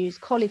 you can use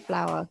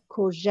cauliflower,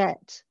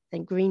 courgette,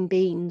 and green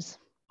beans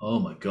Oh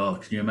my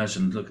God! Can you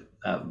imagine? Look,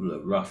 that would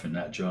look rough in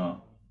that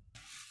jar.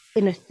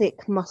 in a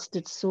thick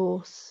mustard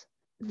sauce.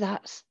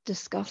 That's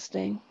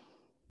disgusting.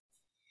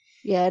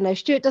 Yeah, no,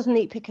 Stuart doesn't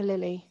eat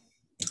piccalilli.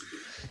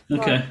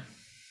 Okay.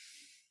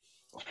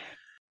 Right.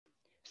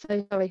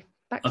 So sorry,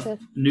 back to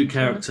New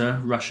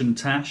character, Russian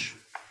Tash.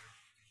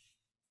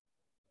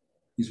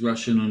 He's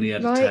Russian and he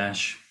had Right. a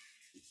Tash.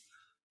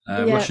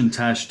 Yeah. Russian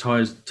Tash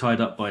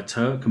tied up by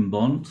Turk and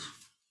Bond.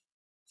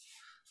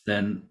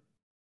 Then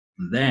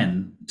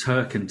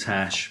Turk and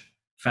Tash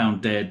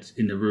found dead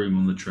in the room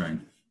on the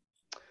train.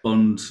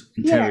 Bond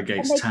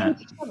interrogates and they Tash.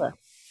 killed each other.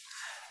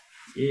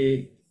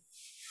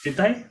 Did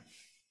they?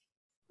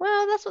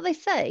 Well, that's what they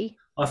say.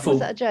 I Was thought.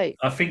 that a joke?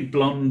 I think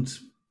blonde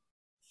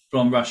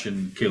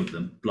Russian killed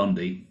them.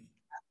 Blondie.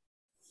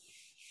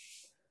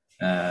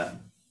 That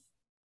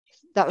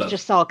was but-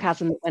 just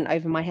sarcasm that went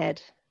over my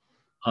head.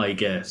 I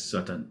guess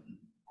I don't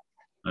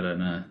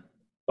know,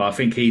 but I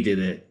think he did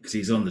it because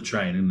he's on the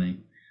train, isn't he?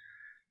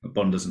 But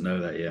Bond doesn't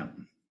know that yet,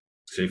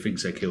 so he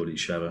thinks they killed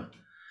each other.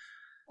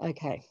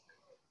 Okay.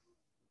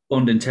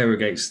 Bond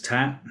interrogates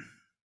Tat,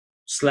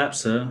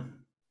 slaps her,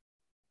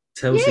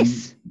 tells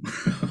Yes.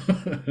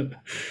 him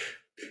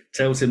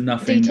tells him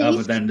nothing DTs?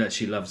 other than that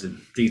she loves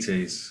him.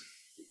 DTs.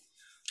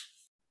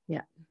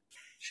 Yeah.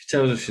 She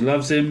tells her she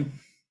loves him.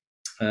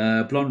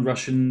 Blonde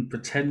Russian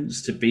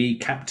pretends to be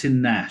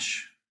Captain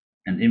Nash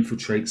and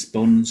infiltrates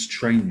Bond's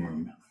train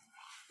room.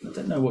 I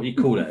don't know what you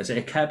call that. Is it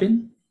a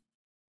cabin?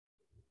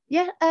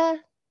 Yeah.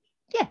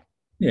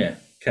 Yeah,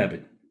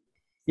 cabin.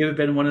 You ever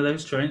been in one of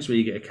those trains where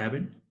you get a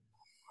cabin?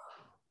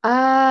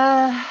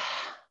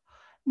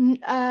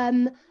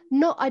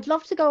 Not. I'd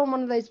love to go on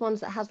one of those ones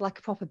that has like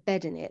a proper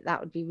bed in it. That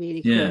would be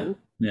really cool.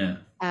 Yeah.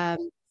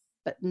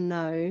 But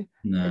no.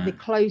 No. The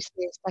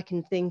closest I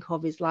can think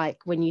of is like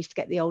when you used to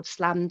get the old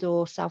slam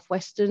door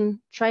Southwestern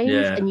trains,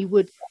 Yeah. and you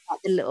would get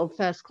like the little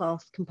first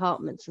class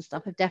compartments and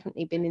stuff. I've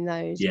definitely been in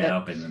those. Yeah, but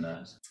I've been in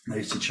those. I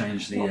used to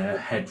change the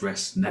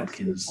headrest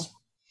napkins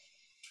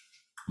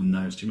on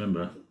those. Do you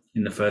remember?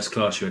 In the first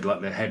class, you had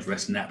like the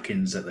headrest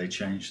napkins that they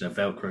changed, their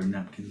Velcro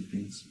napkin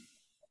things.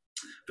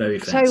 Very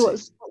fancy. Tell you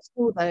what's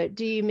cool though.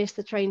 Do you miss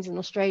the trains in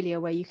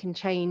Australia where you can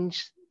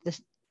change the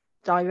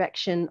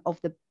direction of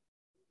the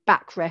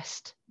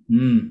backrest?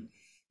 And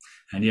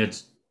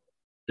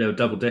there were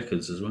double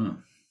deckers as well.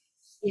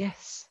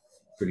 Yes,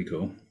 Pretty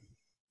cool.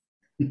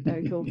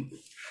 very cool.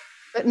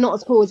 But not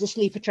as cool as a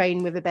sleeper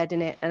train with a bed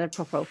in it and a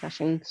proper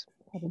old-fashioned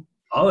cabin.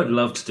 I would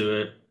love to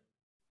do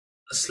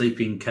a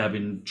sleeping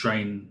cabin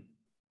train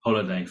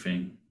holiday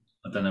thing.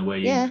 I don't know where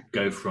you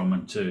go from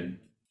and to,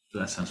 but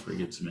that sounds pretty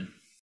good to me.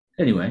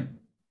 Anyway.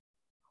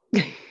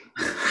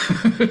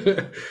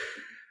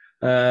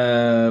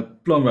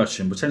 Blonde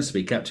Russian pretends to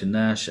be Captain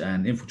Nash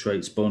and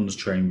infiltrates Bond's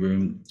train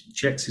room,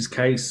 checks his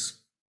case.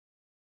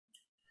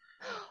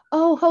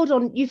 Oh, hold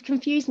on. You've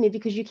confused me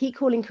because you keep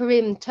calling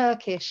Karim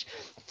Turkish.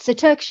 So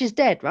Turkish is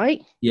dead,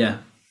 right? Yeah.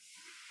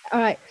 All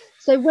right.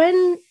 So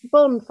when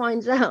Bond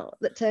finds out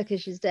that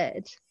Turkish is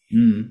dead,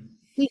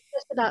 he's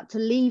just about to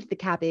leave the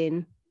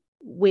cabin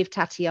with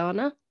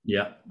Tatiana.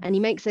 Yeah. And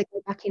he makes her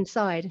go back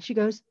inside. And she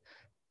goes,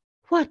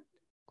 "What?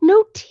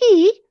 No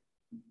tea?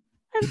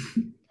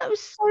 That was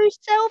so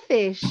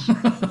selfish."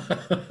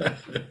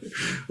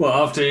 Well,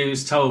 after he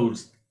was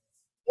told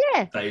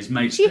Yeah. that his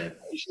mate's She, dead.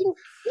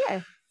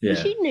 yeah.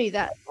 She knew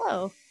that as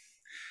well.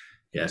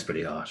 Yeah, it's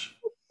pretty harsh.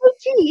 No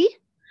tea?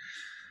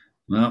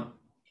 Well,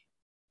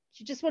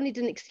 She just wanted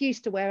an excuse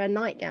to wear a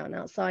nightgown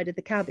outside of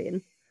the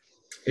cabin.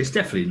 it's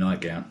definitely a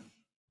nightgown.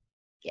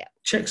 Yeah.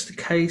 Checks the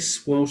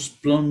case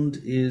whilst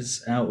Blonde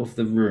is out of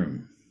the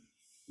room.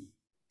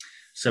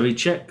 So he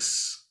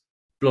checks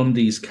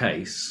Blondie's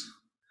case.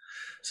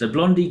 So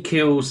Blondie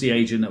kills the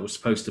agent that was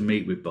supposed to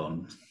meet with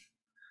Bond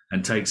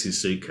and takes his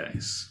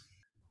suitcase,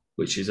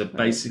 which is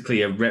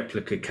basically a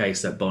replica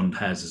case that Bond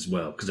has as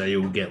well, because they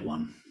all get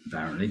one,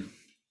 apparently.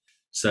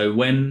 So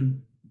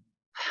when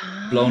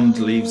Blondie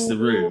leaves the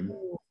room,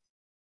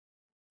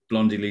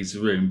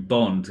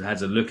 Bond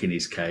has a look in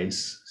his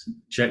case,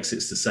 checks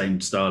it's the same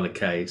style of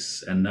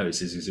case, and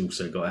notices he's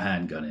also got a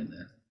handgun in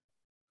there.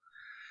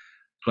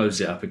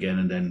 Closes it up again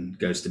and then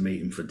goes to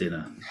meet him for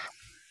dinner.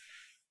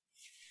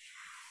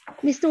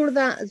 Missed all of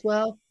that as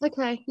well.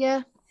 Okay,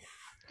 yeah.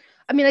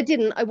 I mean,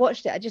 I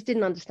watched it. I just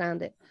didn't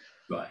understand it.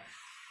 Right.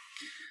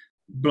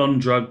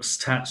 Blonde drugs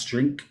Tat's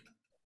drink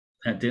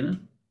at dinner.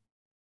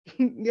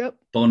 Yep.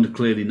 Bond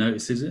clearly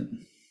notices it.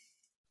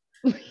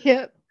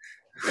 Yep.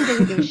 He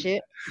doesn't give a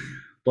shit.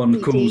 Bond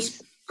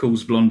DTs.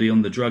 calls Blondie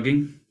on the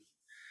drugging.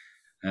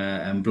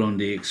 And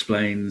Blondie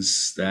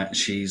explains that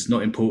she's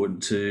not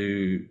important,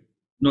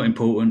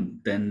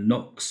 then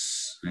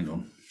knocks. Hang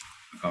on.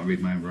 I can't read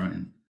my own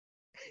writing.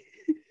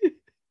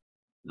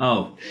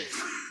 Oh.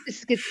 This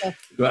is good stuff.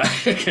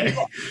 Right, okay.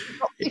 We've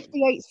got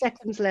 58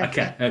 seconds left.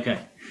 Okay.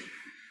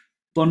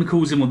 Bond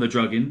calls him on the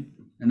drugging,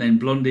 and then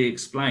Blondie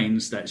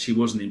explains that she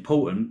wasn't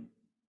important,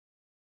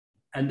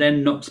 and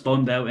then knocks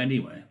Bond out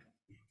anyway.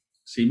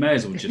 So you may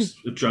as well just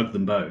drug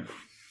them both.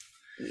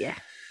 Yeah.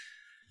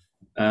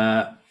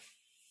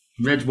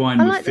 Red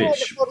wine I with like the way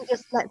fish. that Bond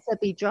just lets her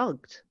be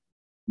drugged.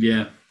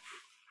 Yeah,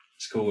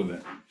 it's cool with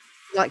it.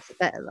 He likes it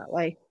better that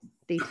way.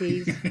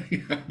 DTs.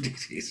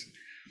 DTs.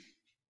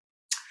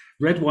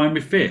 Red wine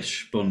with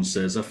fish, Bond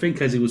says, I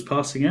think as he was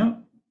passing out.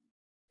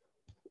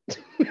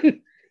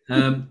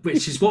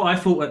 Which is what I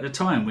thought at the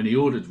time when he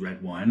ordered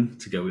red wine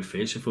to go with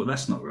fish. I thought,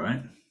 that's not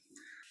right.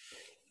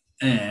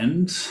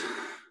 And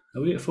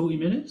are we at 40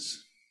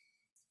 minutes?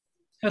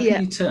 How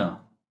can you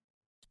tell?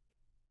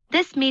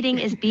 This meeting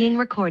is being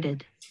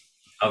recorded.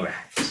 All right.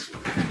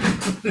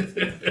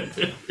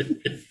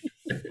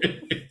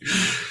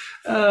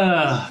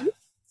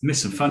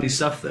 Missed some funny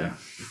stuff there.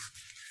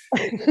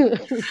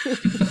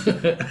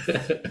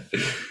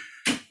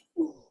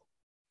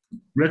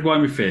 Red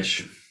wine with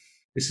fish.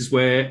 This is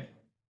where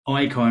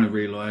I kind of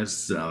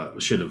realised, I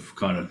should have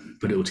kind of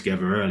put it all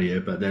together earlier,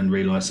 but then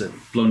realised that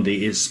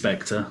Blondie is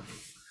Spectre.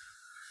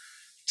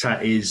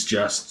 Tat is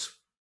just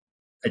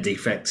a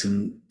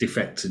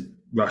defected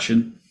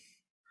Russian,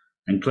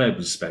 and Claire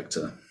was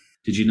Spectre.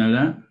 Did you know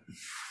that?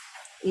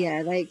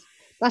 Yeah,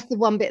 that's the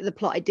one bit of the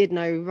plot I did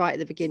know right at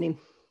the beginning.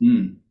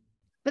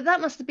 But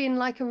that must have been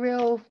like a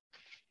real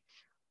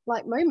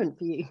moment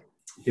for you.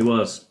 It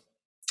was.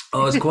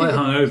 I was quite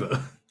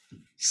hungover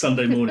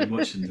Sunday morning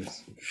watching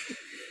this.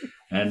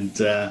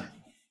 And I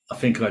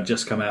think I'd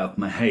just come out of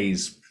my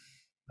haze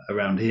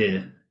around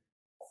here.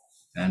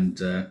 And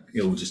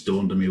it all just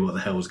dawned on me what the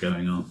hell was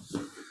going on.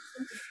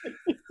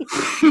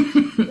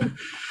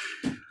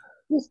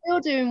 You're still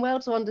doing well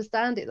to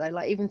understand it, though.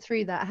 Like, even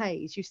through that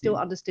haze, you still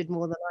understood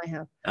more than I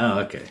have. Oh,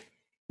 okay.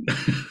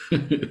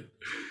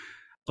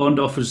 Bond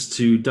offers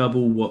to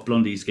double what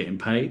Blondie's getting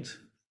paid.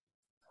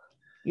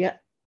 Yeah.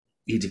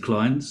 He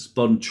declines.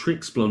 Bond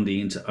tricks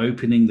Blondie into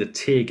opening the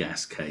tear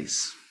gas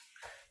case.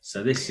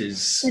 So this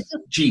is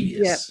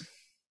genius.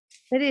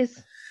 Yeah, it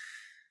is.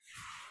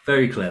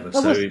 Very clever. I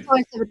was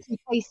surprised there were two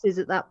cases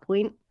at that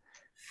point.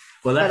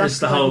 Well, that was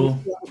the whole,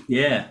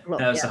 that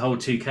was the whole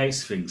two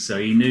case thing. So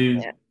he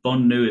knew,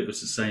 Bond knew it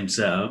was the same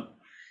setup.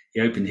 He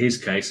opened his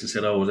case and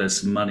said, oh, well,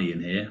 there's some money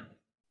in here.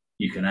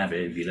 You can have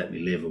it if you let me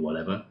live or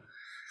whatever.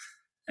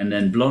 And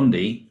then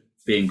Blondie,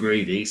 being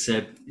greedy,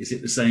 said, is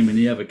it the same in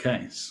the other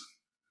case?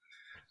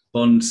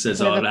 Bond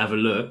says, I'll have a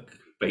look.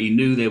 But he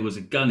knew there was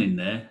a gun in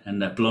there and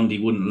that Blondie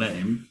wouldn't let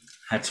him.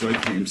 Had to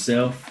open it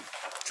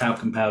himself.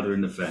 Talcum powder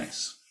in the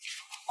face.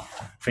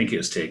 I think it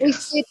was tear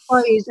gas. He did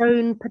by his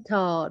own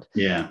petard.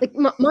 Yeah.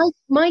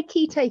 My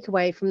key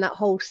takeaway from that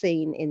whole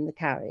scene in the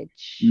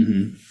carriage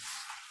Mm-hmm.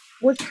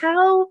 was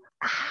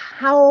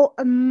how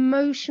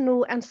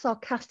emotional and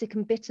sarcastic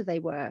and bitter they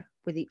were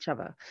with each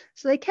other.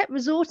 So they kept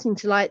resorting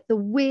to like the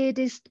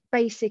weirdest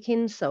basic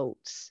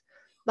insults.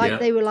 Like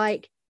they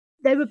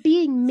were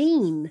being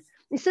mean.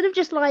 Instead of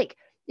just like,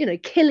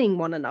 killing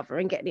one another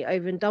and getting it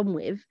over and done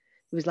with,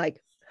 it was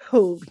like,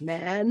 old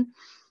man.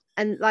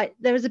 And like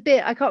there was a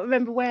bit, I can't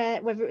remember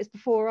whether it was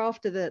before or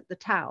after the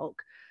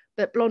talc,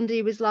 but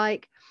Blondie was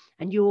like,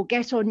 and you will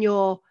get on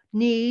your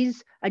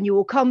knees and you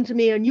will come to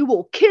me and you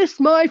will kiss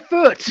my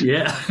foot.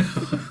 Yeah.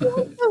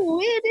 The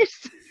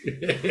weirdest.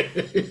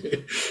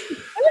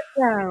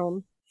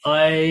 Down.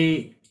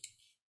 I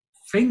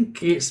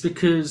think it's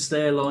because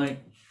they're like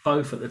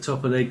both at the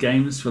top of their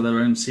games for their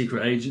own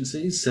secret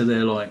agencies. So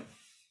they're like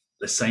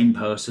the same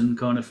person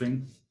kind of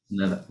thing. And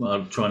they're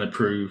like, trying to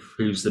prove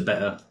who's the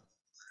better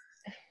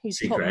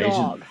secret agent.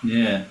 Dog.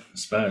 Yeah, I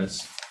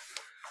suppose.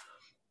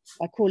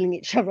 By calling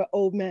each other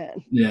old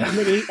man. Yeah. And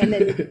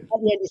then at the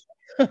end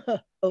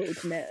it's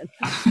old man.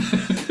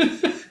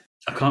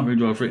 I can't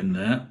read what I've written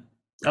there.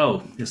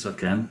 Oh, yes I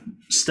can.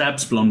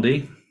 Stabs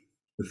Blondie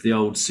with the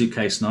old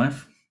suitcase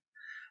knife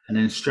and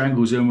then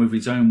strangles him with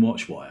his own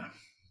watch wire.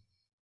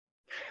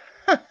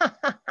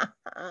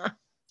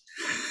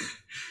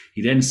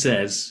 He then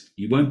says,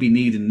 you won't be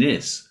needing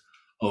this,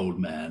 old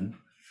man.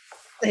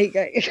 There you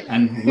go.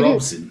 And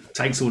robs him,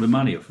 takes all the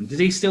money off him.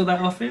 Did he steal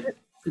that off him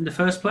in the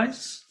first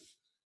place?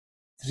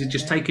 Is he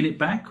just taking it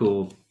back,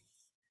 or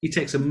he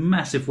takes a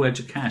massive wedge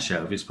of cash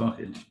out of his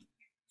pocket?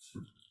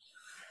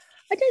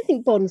 I don't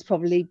think Bond's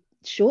probably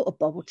short of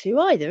bob or two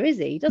either, is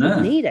he? He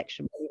doesn't need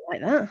extra money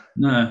like that.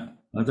 No,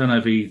 I don't know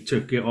if he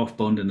took it off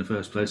Bond in the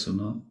first place or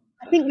not.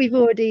 I think we've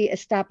already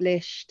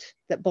established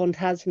that Bond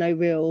has no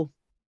real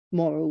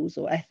morals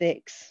or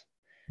ethics.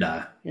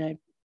 No. I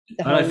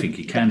don't think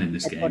he can in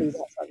this game.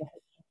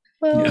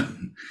 Well, yeah.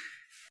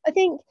 I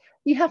think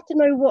you have to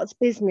know what's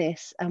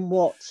business and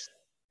what's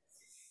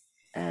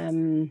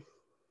not.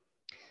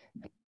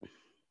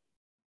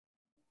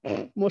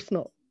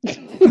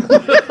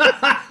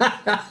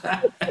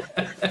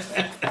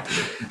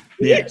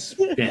 Yes.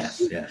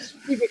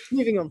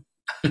 Moving on.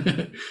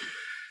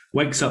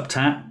 Wakes up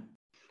Tat.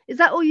 Is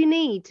that all you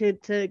need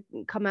to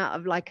come out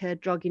of like a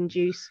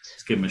drug-induced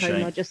Just give him a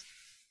shake.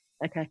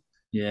 Okay.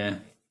 Yeah.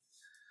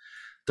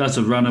 Does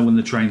a runner when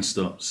the train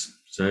stops.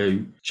 So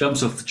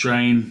jumps off the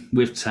train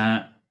with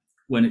Tat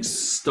when it's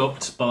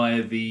stopped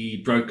by the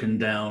broken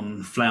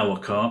down flower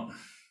cart,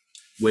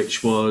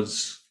 which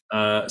was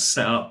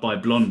set up by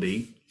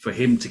Blondie for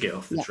him to get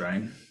off the Yeah.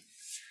 train.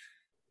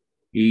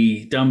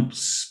 He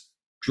dumps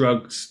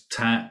drugs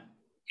Tat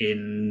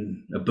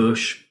in a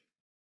bush,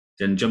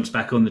 then jumps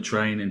back on the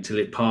train until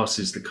it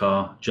passes the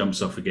car,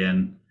 jumps off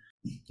again.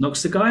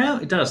 Knocks the guy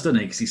out? It does, doesn't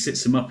it? Because he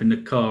sits him up in the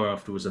car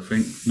afterwards, I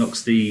think.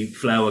 Knocks the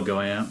flower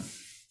guy out.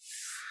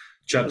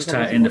 Chucks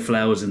Tat in the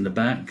flowers in the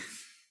back.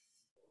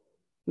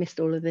 Missed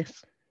all of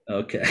this.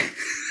 Okay.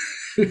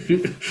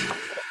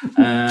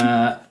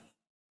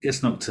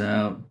 Gets knocked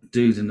out.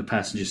 Dude in the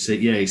passenger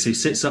seat. Yeah, so he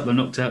sits up the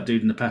knocked out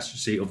dude in the passenger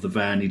seat of the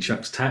van. He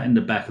chucks Tat in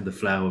the back of the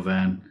flower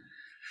van.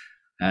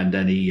 And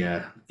then he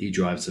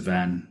drives the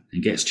van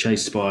and gets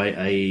chased by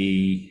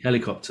a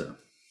helicopter.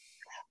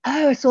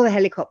 Oh, I saw the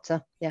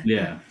helicopter. Yeah.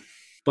 Yeah.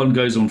 Bond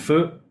goes on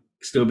foot,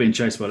 still being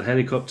chased by the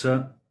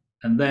helicopter,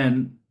 and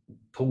then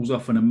pulls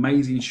off an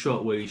amazing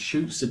shot where he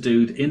shoots the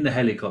dude in the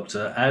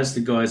helicopter as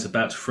the guy's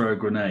about to throw a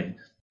grenade.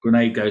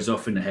 Grenade goes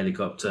off in the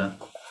helicopter.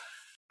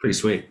 Pretty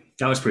sweet.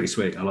 That was pretty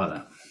sweet. I like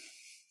that.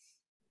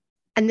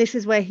 And this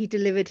is where he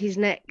delivered his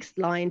next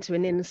line to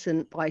an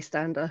innocent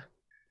bystander.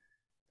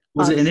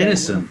 Was it an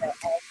Answer, innocent? "The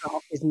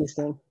aircraft is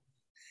missing."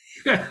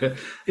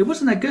 It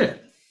wasn't that good.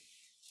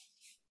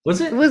 Was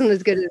it? It wasn't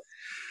as good as. It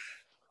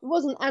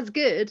wasn't as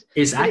good.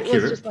 It's but accurate.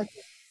 It was just like.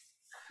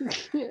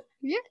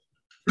 Yeah.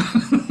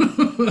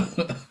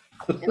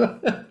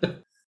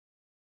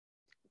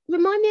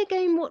 Remind me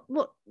again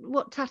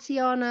what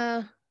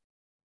Tatiana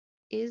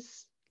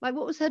is like.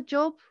 What was her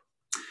job?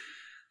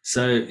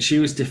 So she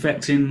was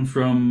defecting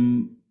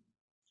from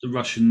the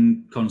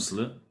Russian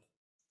consulate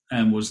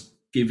and was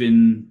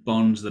giving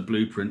Bond the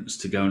blueprints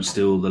to go and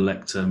steal the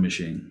Lecter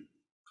machine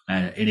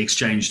in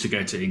exchange to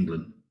go to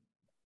England.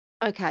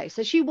 Okay,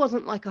 so she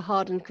wasn't like a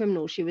hardened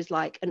criminal. She was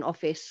like an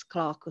office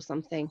clerk or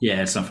something.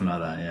 Yeah, something like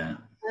that, yeah.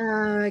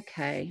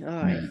 Okay,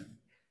 all right. Yeah.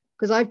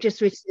 Because I've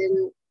just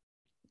written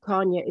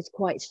Kanya is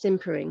quite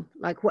simpering.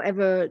 Like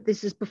whatever,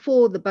 this is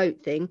before the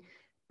boat thing,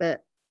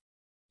 but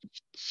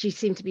she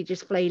seemed to be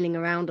just flailing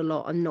around a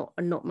lot and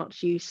not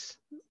much use.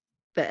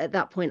 But at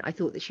that point, I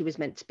thought that she was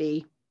meant to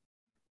be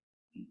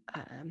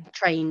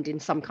trained in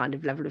some kind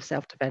of level of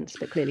self-defense,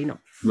 but clearly not.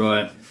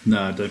 Right.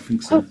 No, I don't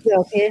think so.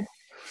 Okay.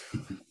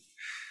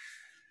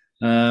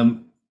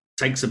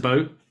 Takes a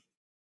boat,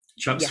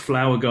 chucks Yeah.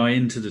 Flower Guy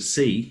into the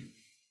sea,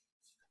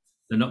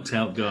 the knocked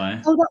out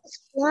guy. Oh,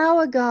 that's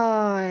Flower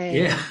Guy.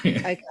 Yeah.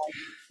 Okay.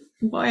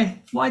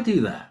 Why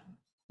do that?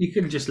 You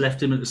could have just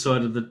left him at the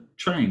side of the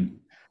train.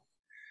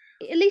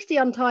 At least he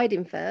untied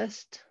him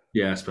first.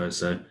 Yeah, I suppose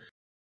so.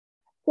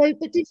 So,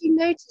 but did you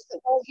notice that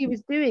while he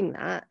was doing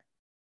that,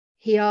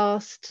 he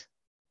asked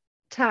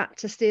Tat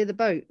to steer the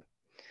boat?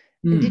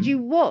 And did you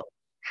watch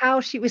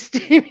how she was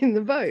steering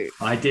the boat?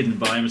 I didn't,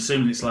 but I'm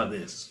assuming it's like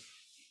this.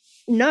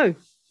 No.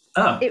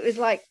 Oh. It was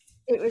like,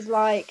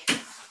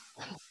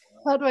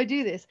 how do I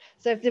do this?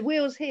 So if the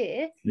wheel's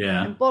here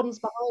Yeah. and Bond's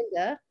behind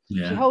her, she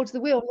Yeah. holds the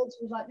wheel and then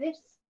she was like this.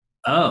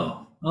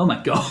 Oh my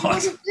She God.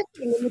 wasn't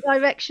looking in the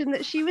direction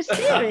that she was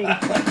steering.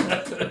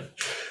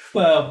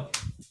 Well,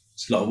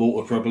 it's a lot of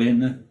water probably in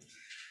there.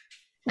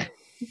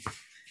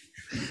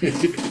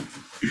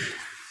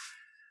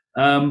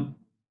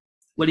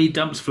 When he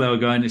dumps Flower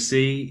Guy in the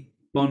sea,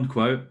 Bond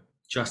quote,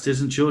 "Just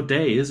isn't your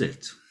day, is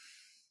it?"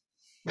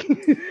 No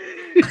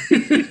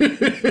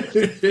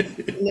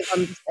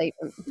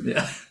understatement.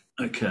 Yeah.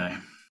 Okay.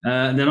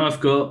 And then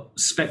I've got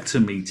Spectre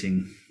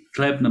meeting.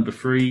 Kleb, number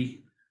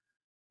 3.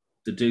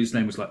 The dude's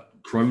name was like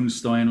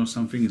Kronstein or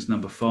something. It's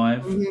number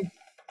 5.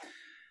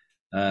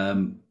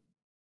 Mm-hmm.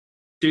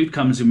 Dude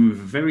comes in with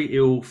a very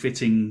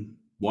ill-fitting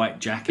white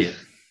jacket,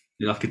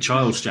 like a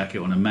child's jacket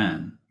on a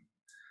man.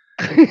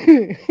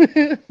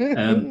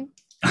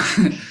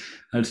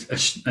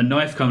 A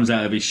knife comes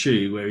out of his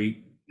shoe where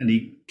he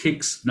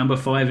kicks number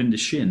 5 in the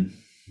shin.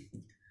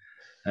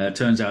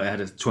 Turns out it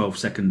had a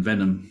 12-second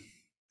venom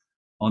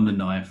on the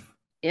knife.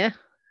 Yeah.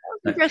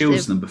 That Impressive.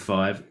 kills number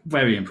 5.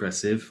 Very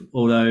impressive.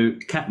 Although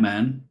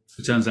Catman,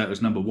 who turns out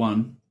was number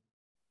 1,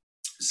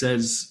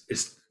 says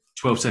it's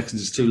 12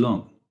 seconds is too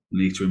long.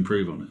 We need to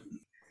improve on it.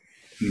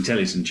 You can tell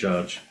he's in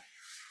charge.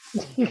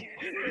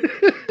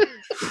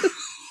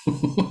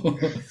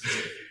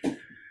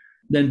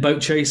 Then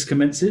boat chase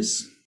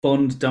commences.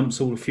 Bond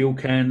dumps all the fuel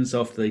cans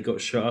after they got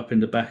shot up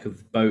in the back of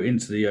the boat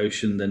into the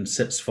ocean, then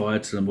sets fire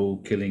to them all,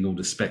 killing all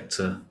the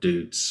Spectre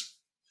dudes.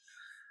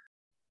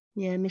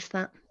 Yeah, missed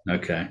that.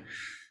 Okay.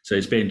 So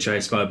he's being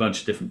chased by a bunch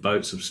of different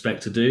boats of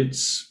Spectre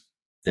dudes.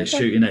 They're Okay.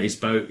 shooting at his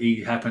boat.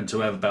 He happened to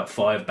have about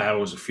 5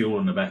 barrels of fuel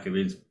on the back of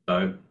his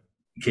boat.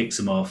 He kicks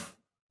them off.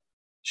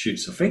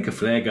 Shoots, I think, a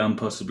flare gun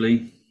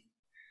possibly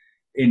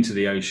into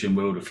the ocean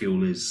where all the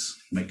fuel is,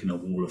 making a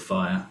wall of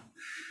fire.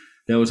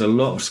 There was a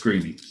lot of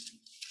screaming.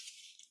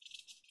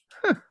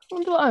 I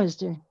wonder what I was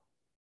doing.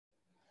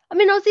 I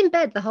mean, I was in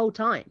bed the whole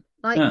time.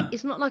 Like, Yeah.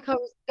 it's not like I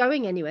was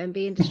going anywhere and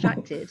being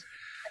distracted.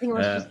 I think I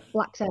was just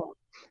blacked out.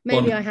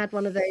 Maybe Bond- I had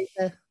one of those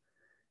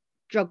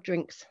drug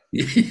drinks.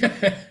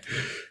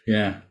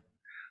 Yeah.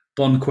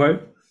 Bond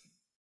quote,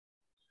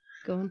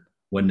 Go on.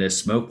 "When there's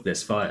smoke,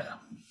 there's fire."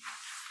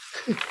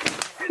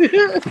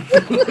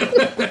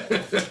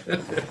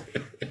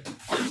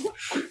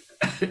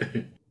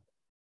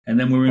 And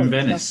then we're in Fun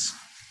Venice.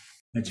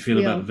 How do you feel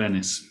We about are.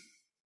 Venice?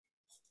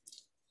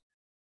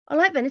 I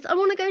like Venice. I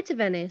want to go to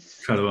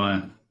Venice. So do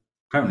I.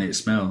 Apparently it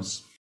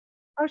smells.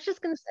 I was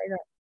just going to say that.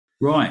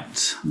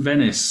 Right,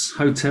 Venice.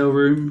 Hotel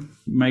room.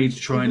 Maid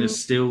trying to Mhm.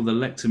 steal the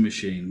Lecter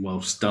machine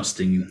whilst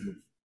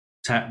dusting.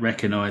 Tat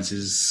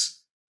recognises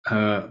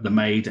the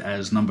maid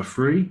as number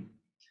 3.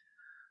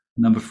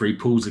 Number 3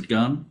 pulls a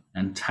gun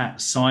and Tat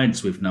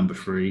sides with number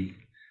 3,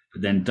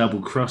 but then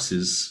double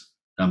crosses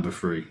number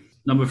 3.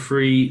 Number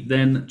 3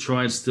 then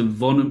tries to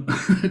venom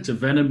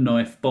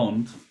knife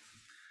Bond.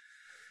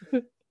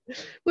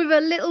 With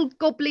her little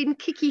goblin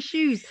kicky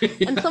shoes.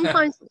 And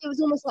sometimes it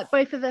was almost like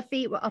both of her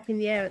feet were up in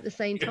the air at the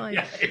same time.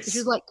 Yes. She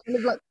was like kind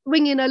of like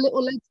swinging her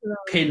little legs around.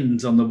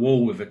 Pinned on the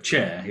wall with a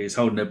chair. He was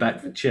holding her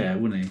back with a chair,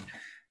 wasn't he?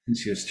 And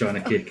she was trying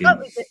to kick him. That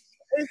was it.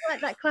 It was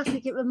like that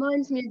classic. It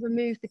reminds me of a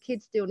move the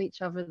kids do on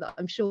each other that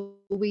I'm sure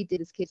we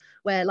did as kids,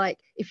 where like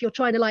if you're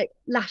trying to like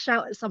lash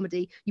out at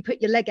somebody, you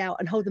put your leg out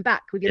and hold them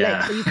back with your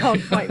leg so you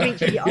can't quite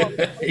reach with your arm.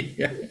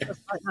 Yeah.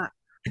 Just like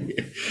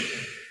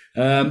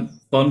that.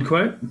 Bond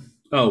quote.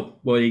 Oh,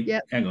 well,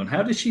 Yep. hang on.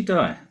 How did she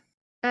die?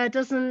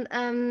 Doesn't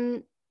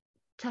oh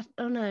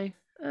no.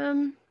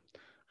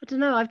 I don't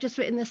know. I've just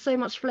written there's so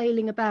much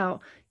flailing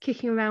about,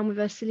 kicking around with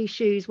her silly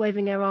shoes,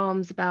 waving her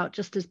arms about,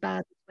 just as bad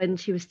as when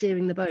she was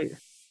steering the boat.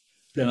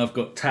 Then I've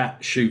got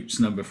Tat shoots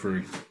number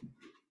 3.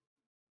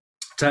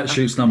 Tat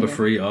shoots number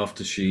 3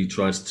 after she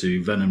tries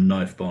to venom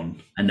knife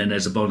Bond. And then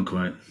there's a Bond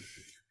quote.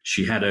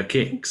 She had her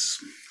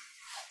kicks.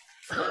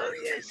 Oh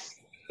yes.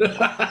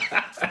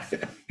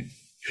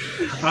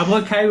 I'm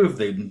okay with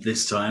them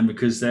this time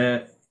because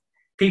the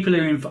people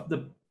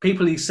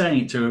he's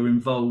saying it to are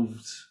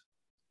involved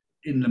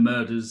in the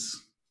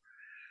murders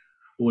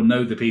or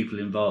know the people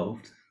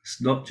involved.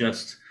 It's not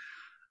just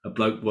a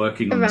bloke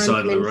working on the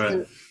side of the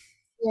road.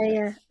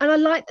 Yeah. And I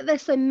like that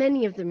there's so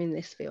many of them in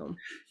this film.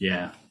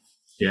 Yeah.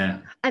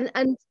 And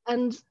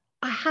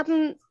I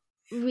hadn't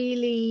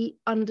really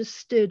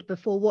understood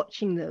before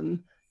watching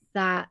them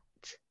that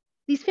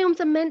these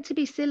films are meant to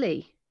be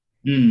silly.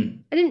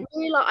 I didn't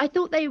realize. I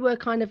thought they were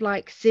kind of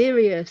like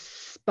serious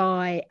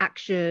spy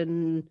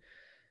action.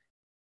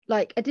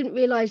 Like I didn't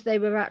realize they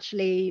were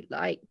actually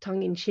like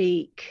tongue in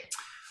cheek.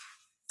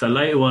 The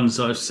later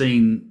ones I've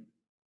seen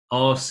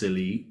are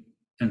silly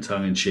and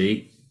tongue in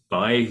cheek, but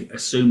I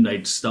assumed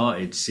they'd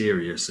started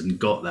serious and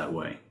got that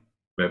way.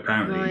 But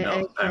apparently not.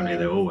 Okay. Apparently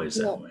they're always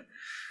that way.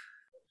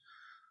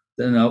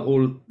 Then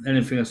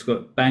anything that's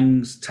got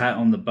bangs Tat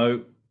on the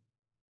boat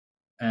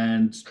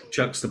and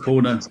chucks the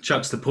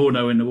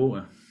porno in the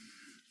water.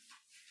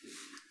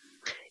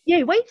 Yeah,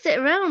 he waves it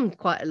around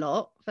quite a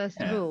lot. First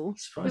of all,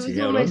 it was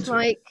almost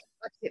like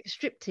a bit of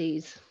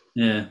striptease.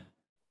 Yeah.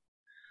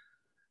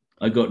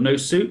 I got no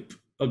soup.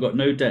 I got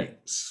no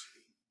dates.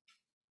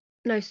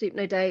 No soup,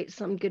 no dates.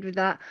 I'm good with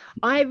that.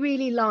 I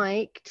really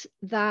liked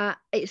that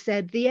it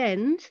said the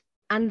end,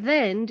 and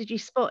then did you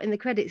spot in the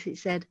credits it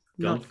said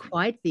not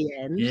quite the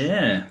end?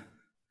 Yeah.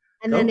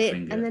 And then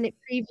it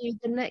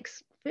previewed the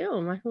next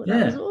film. I thought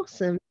that was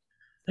awesome.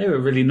 They were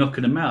really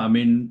knocking them out. I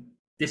mean,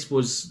 there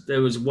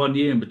was 1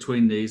 year in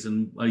between these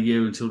and a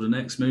year until the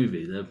next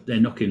movie. They're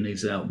knocking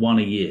these out one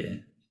a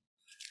year.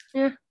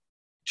 Yeah.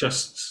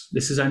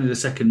 This is only the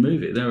second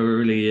movie. They were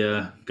really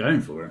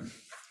going for it.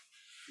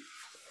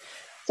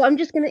 So I'm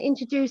just going to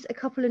introduce a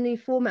couple of new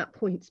format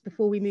points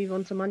before we move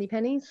on to Money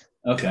Pennies.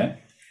 Okay.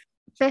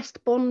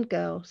 Best Bond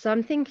girl. So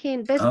I'm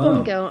thinking best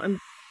Bond girl and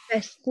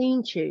best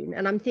theme tune.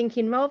 And I'm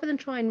thinking rather than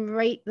try and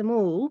rate them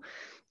all,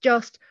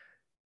 just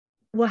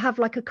we'll have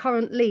like a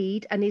current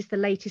lead, and is the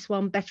latest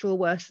one better or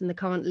worse than the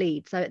current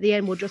lead? So at the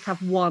end, we'll just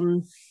have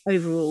one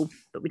overall,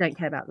 but we don't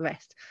care about the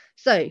rest.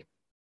 So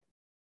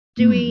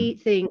do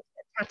we think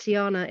that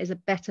Tatiana is a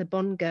better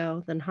Bond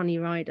girl than Honey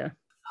Rider?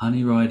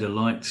 Honey Rider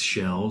liked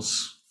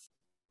shells.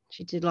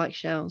 She did like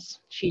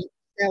shells. She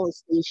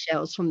sells these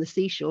shells from the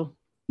seashore.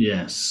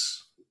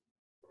 Yes.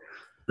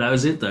 That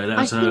was it, though.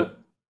 That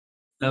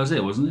was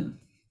it, wasn't it?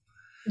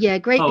 Yeah,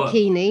 great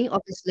bikini,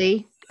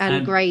 obviously,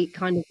 and great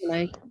kind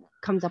of,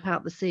 comes up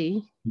out the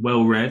sea.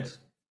 Well read.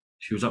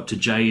 She was up to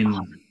J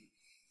in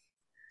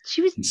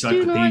she was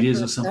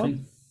encyclopedias or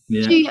something.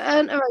 Yeah. She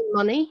earned her own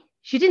money.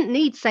 She didn't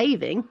need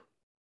saving.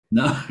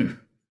 No.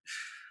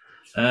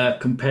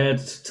 Compared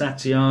to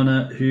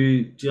Tatiana,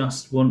 who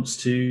just wants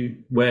to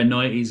wear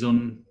 90s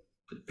on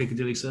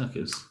Piccadilly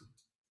Circus.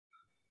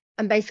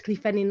 And basically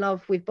fell in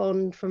love with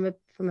Bond from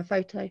a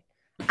photo.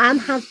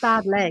 And has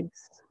bad legs.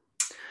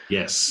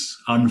 Yes,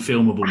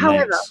 unfilmable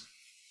However, legs.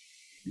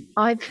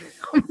 I've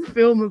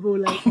unfilmable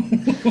legs.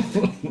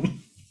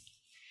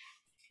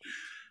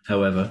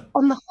 However,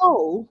 on the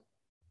whole,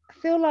 I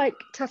feel like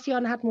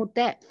Tatiana had more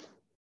depth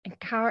and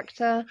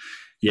character.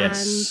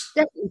 Yes.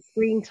 And definitely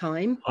screen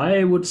time.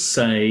 I would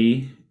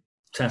say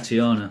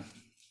Tatiana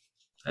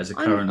as a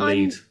current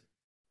lead.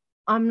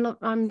 I'm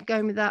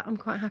going with that. I'm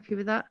quite happy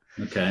with that.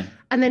 Okay.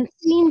 And then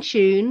theme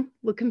tune,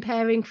 we're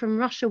comparing From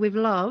Russia with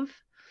Love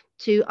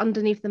to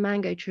Underneath the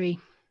Mango Tree.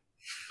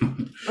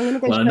 I'm going to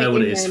go Well, I straight know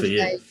what in it is there for and you.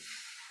 say,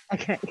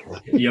 okay.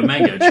 You're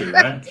Mango Tree,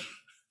 right?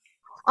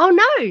 Oh,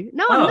 no, I'm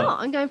Oh. not.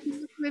 I'm going for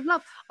Russia with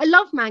Love. I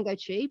love Mango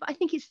Tree, but I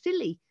think it's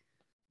silly.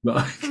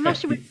 Right. From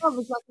Russia with Love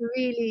was like a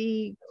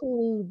really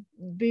cool,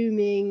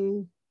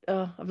 booming.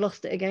 Oh, I've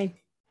lost it again.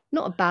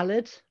 Not a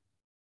ballad.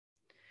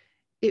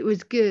 It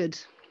was good.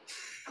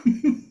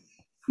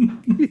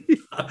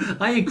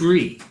 I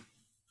agree.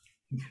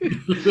 All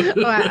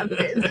right, I'm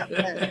putting that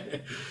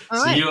there. All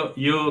So right.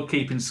 you're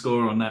keeping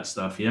score on that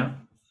stuff, yeah?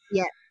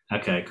 Yeah.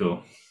 Okay,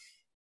 cool.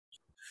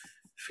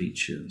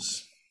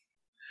 Features.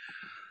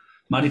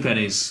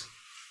 Moneypennies.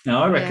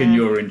 Now I reckon Yeah.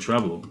 you're in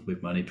trouble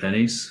with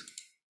Moneypennies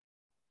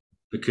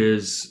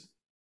because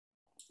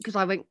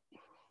I went.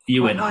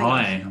 you quite went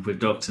high. high with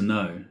Doctor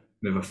No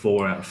with a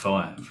 4 out of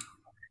 5.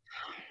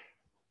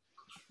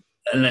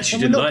 Unless you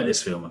And we're didn't not like gonna-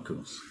 this film, of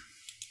course.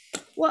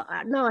 Well,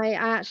 no, I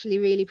actually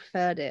really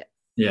preferred it.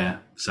 Yeah,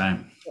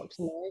 same.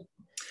 Doctor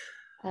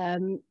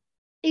No.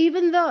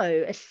 Even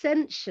though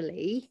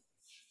essentially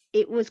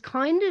it was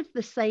kind of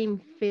the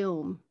same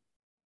film.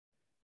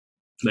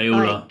 They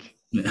all are. Like,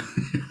 Yeah.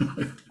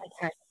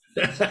 okay.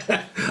 I Is that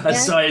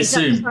just how-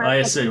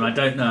 assume. I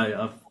don't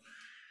know.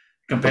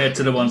 Compared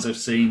to the ones I've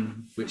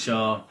seen, which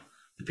are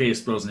the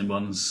Pierce Brosnan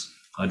ones,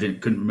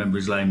 couldn't remember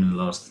his name in the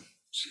last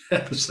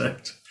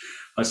episode.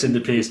 I've seen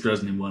the Pierce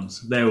Brosnan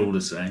ones. They're all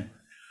the same.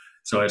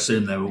 So I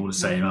assume they're all the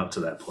same up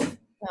to that point.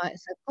 Right,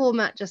 so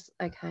format just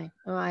okay.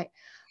 All right.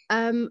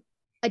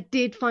 I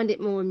did find it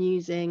more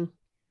amusing.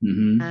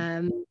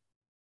 Mm-hmm.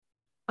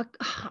 But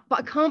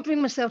I can't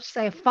bring myself to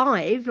say a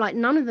 5. Like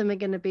none of them are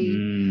going to be.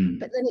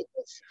 But then it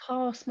gets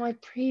past my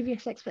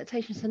previous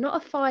expectations. So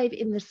not a 5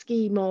 in the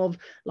scheme of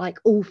like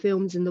all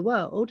films in the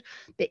world,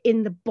 but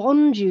in the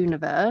Bond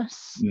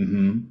universe.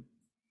 Mm-hmm.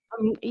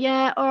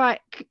 Yeah. All right.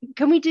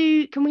 Can we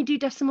do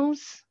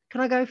decimals?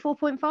 Can I go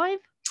 4.5?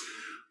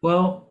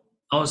 Well,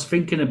 I was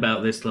thinking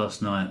about this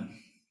last night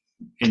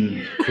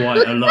in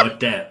quite a lot of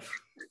depth.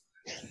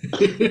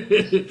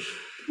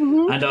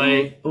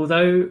 And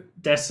although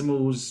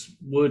decimals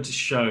would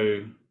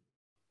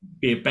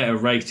be a better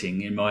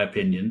rating, in my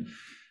opinion,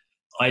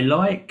 I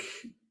like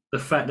the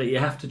fact that you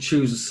have to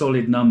choose a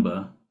solid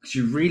number because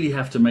you really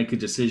have to make a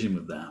decision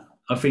with that.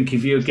 I think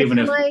if you're given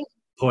a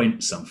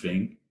point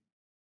something,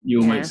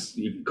 you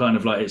kind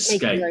of like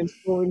escape.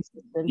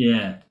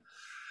 Yeah.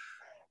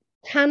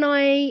 Can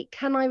I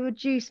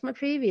reduce my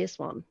previous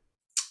one?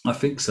 I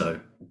think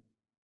so.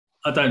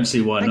 I don't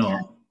see why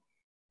not.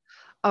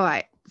 All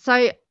right.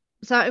 So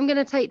I'm going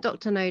to take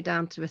Dr. No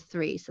down to a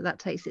 3. So that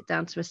takes it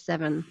down to a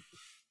 7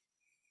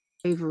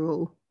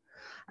 overall.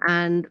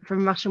 And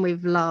from Russian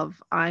with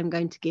Love, I'm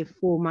going to give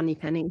 4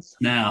 Moneypennies.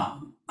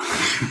 Now,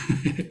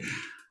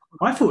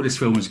 I thought this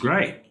film was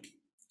great,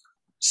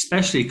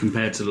 especially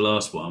compared to the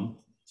last one.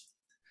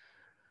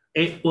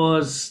 They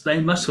must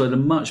have had a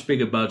much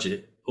bigger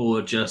budget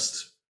or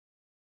just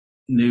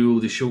knew all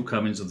the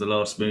shortcomings of the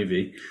last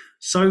movie.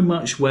 So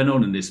much went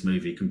on in this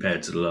movie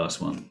compared to the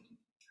last one.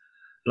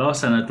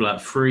 Last one had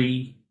like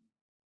 3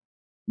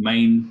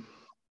 main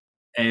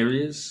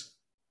areas.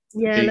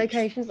 Yeah,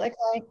 locations.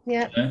 Okay,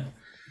 yeah.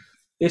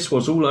 This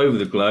was all over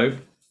the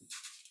globe.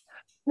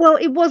 Well,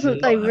 it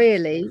wasn't though,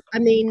 really. I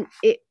mean,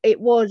 it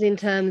was in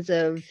terms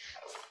of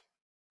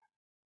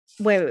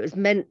where it was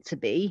meant to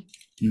be,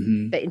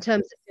 but in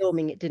terms of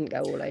filming, it didn't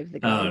go all over the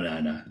globe.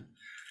 Oh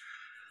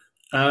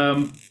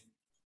no.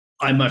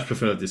 I much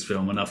preferred this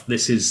film enough.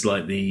 This is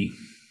like the,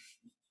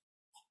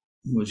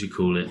 what do you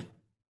call it?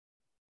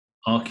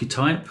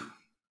 Archetype?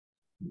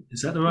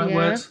 Is that the right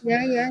word?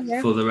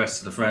 Yeah. For the rest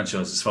of the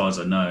franchise, as far as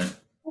I know.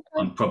 Okay.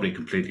 I'm probably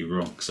completely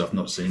wrong because I've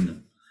not seen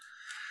them.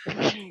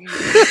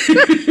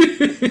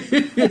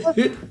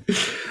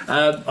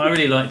 I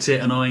really liked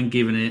it, and I'm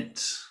giving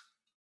it.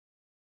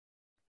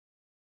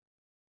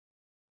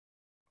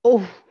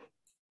 Oh,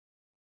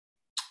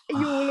 are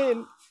you all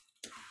in?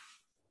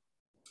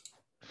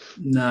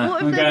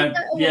 No,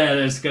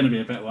 there's going to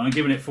be a better one. I'm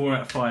giving it 4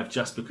 out of 5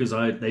 just because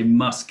they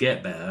must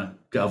get better.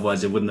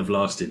 Otherwise, it wouldn't have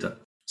lasted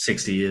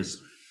 60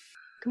 years.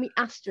 Can we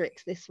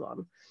asterisk this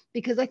one?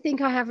 Because I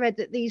think I have read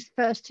that these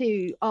first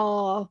 2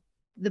 are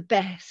the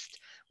best.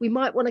 We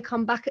might want to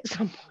come back at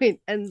some point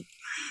and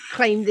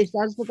claim this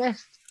as the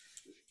best.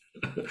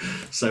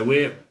 So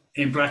we're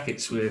in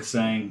brackets. We're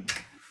saying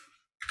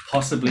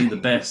possibly the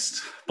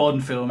best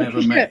Bond film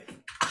ever made.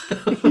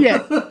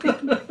 Yeah.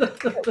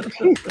 I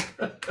mean,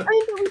 but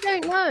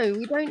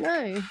we don't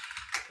know.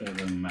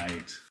 Ever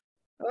made.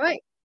 All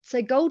right.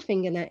 So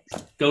Goldfinger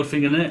next.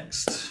 Goldfinger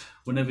next.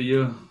 Whenever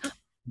you're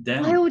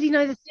down. I already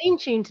know the theme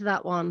tune to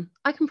that one.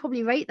 I can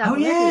probably rate that. Oh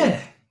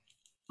yeah,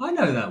 I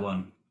know that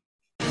one.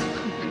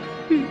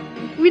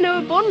 We know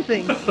a Bond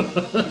thing.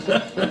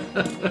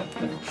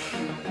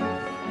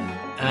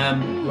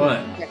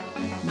 Right.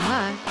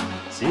 Bye.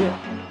 See ya.